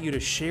invite you to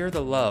share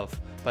the love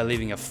by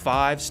leaving a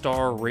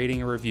 5-star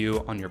rating or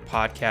review on your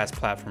podcast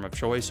platform of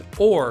choice,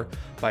 or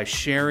by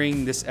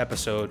sharing this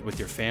episode with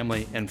your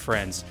family and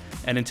friends.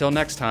 And until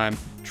next time,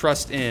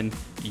 trust in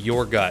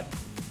your gut.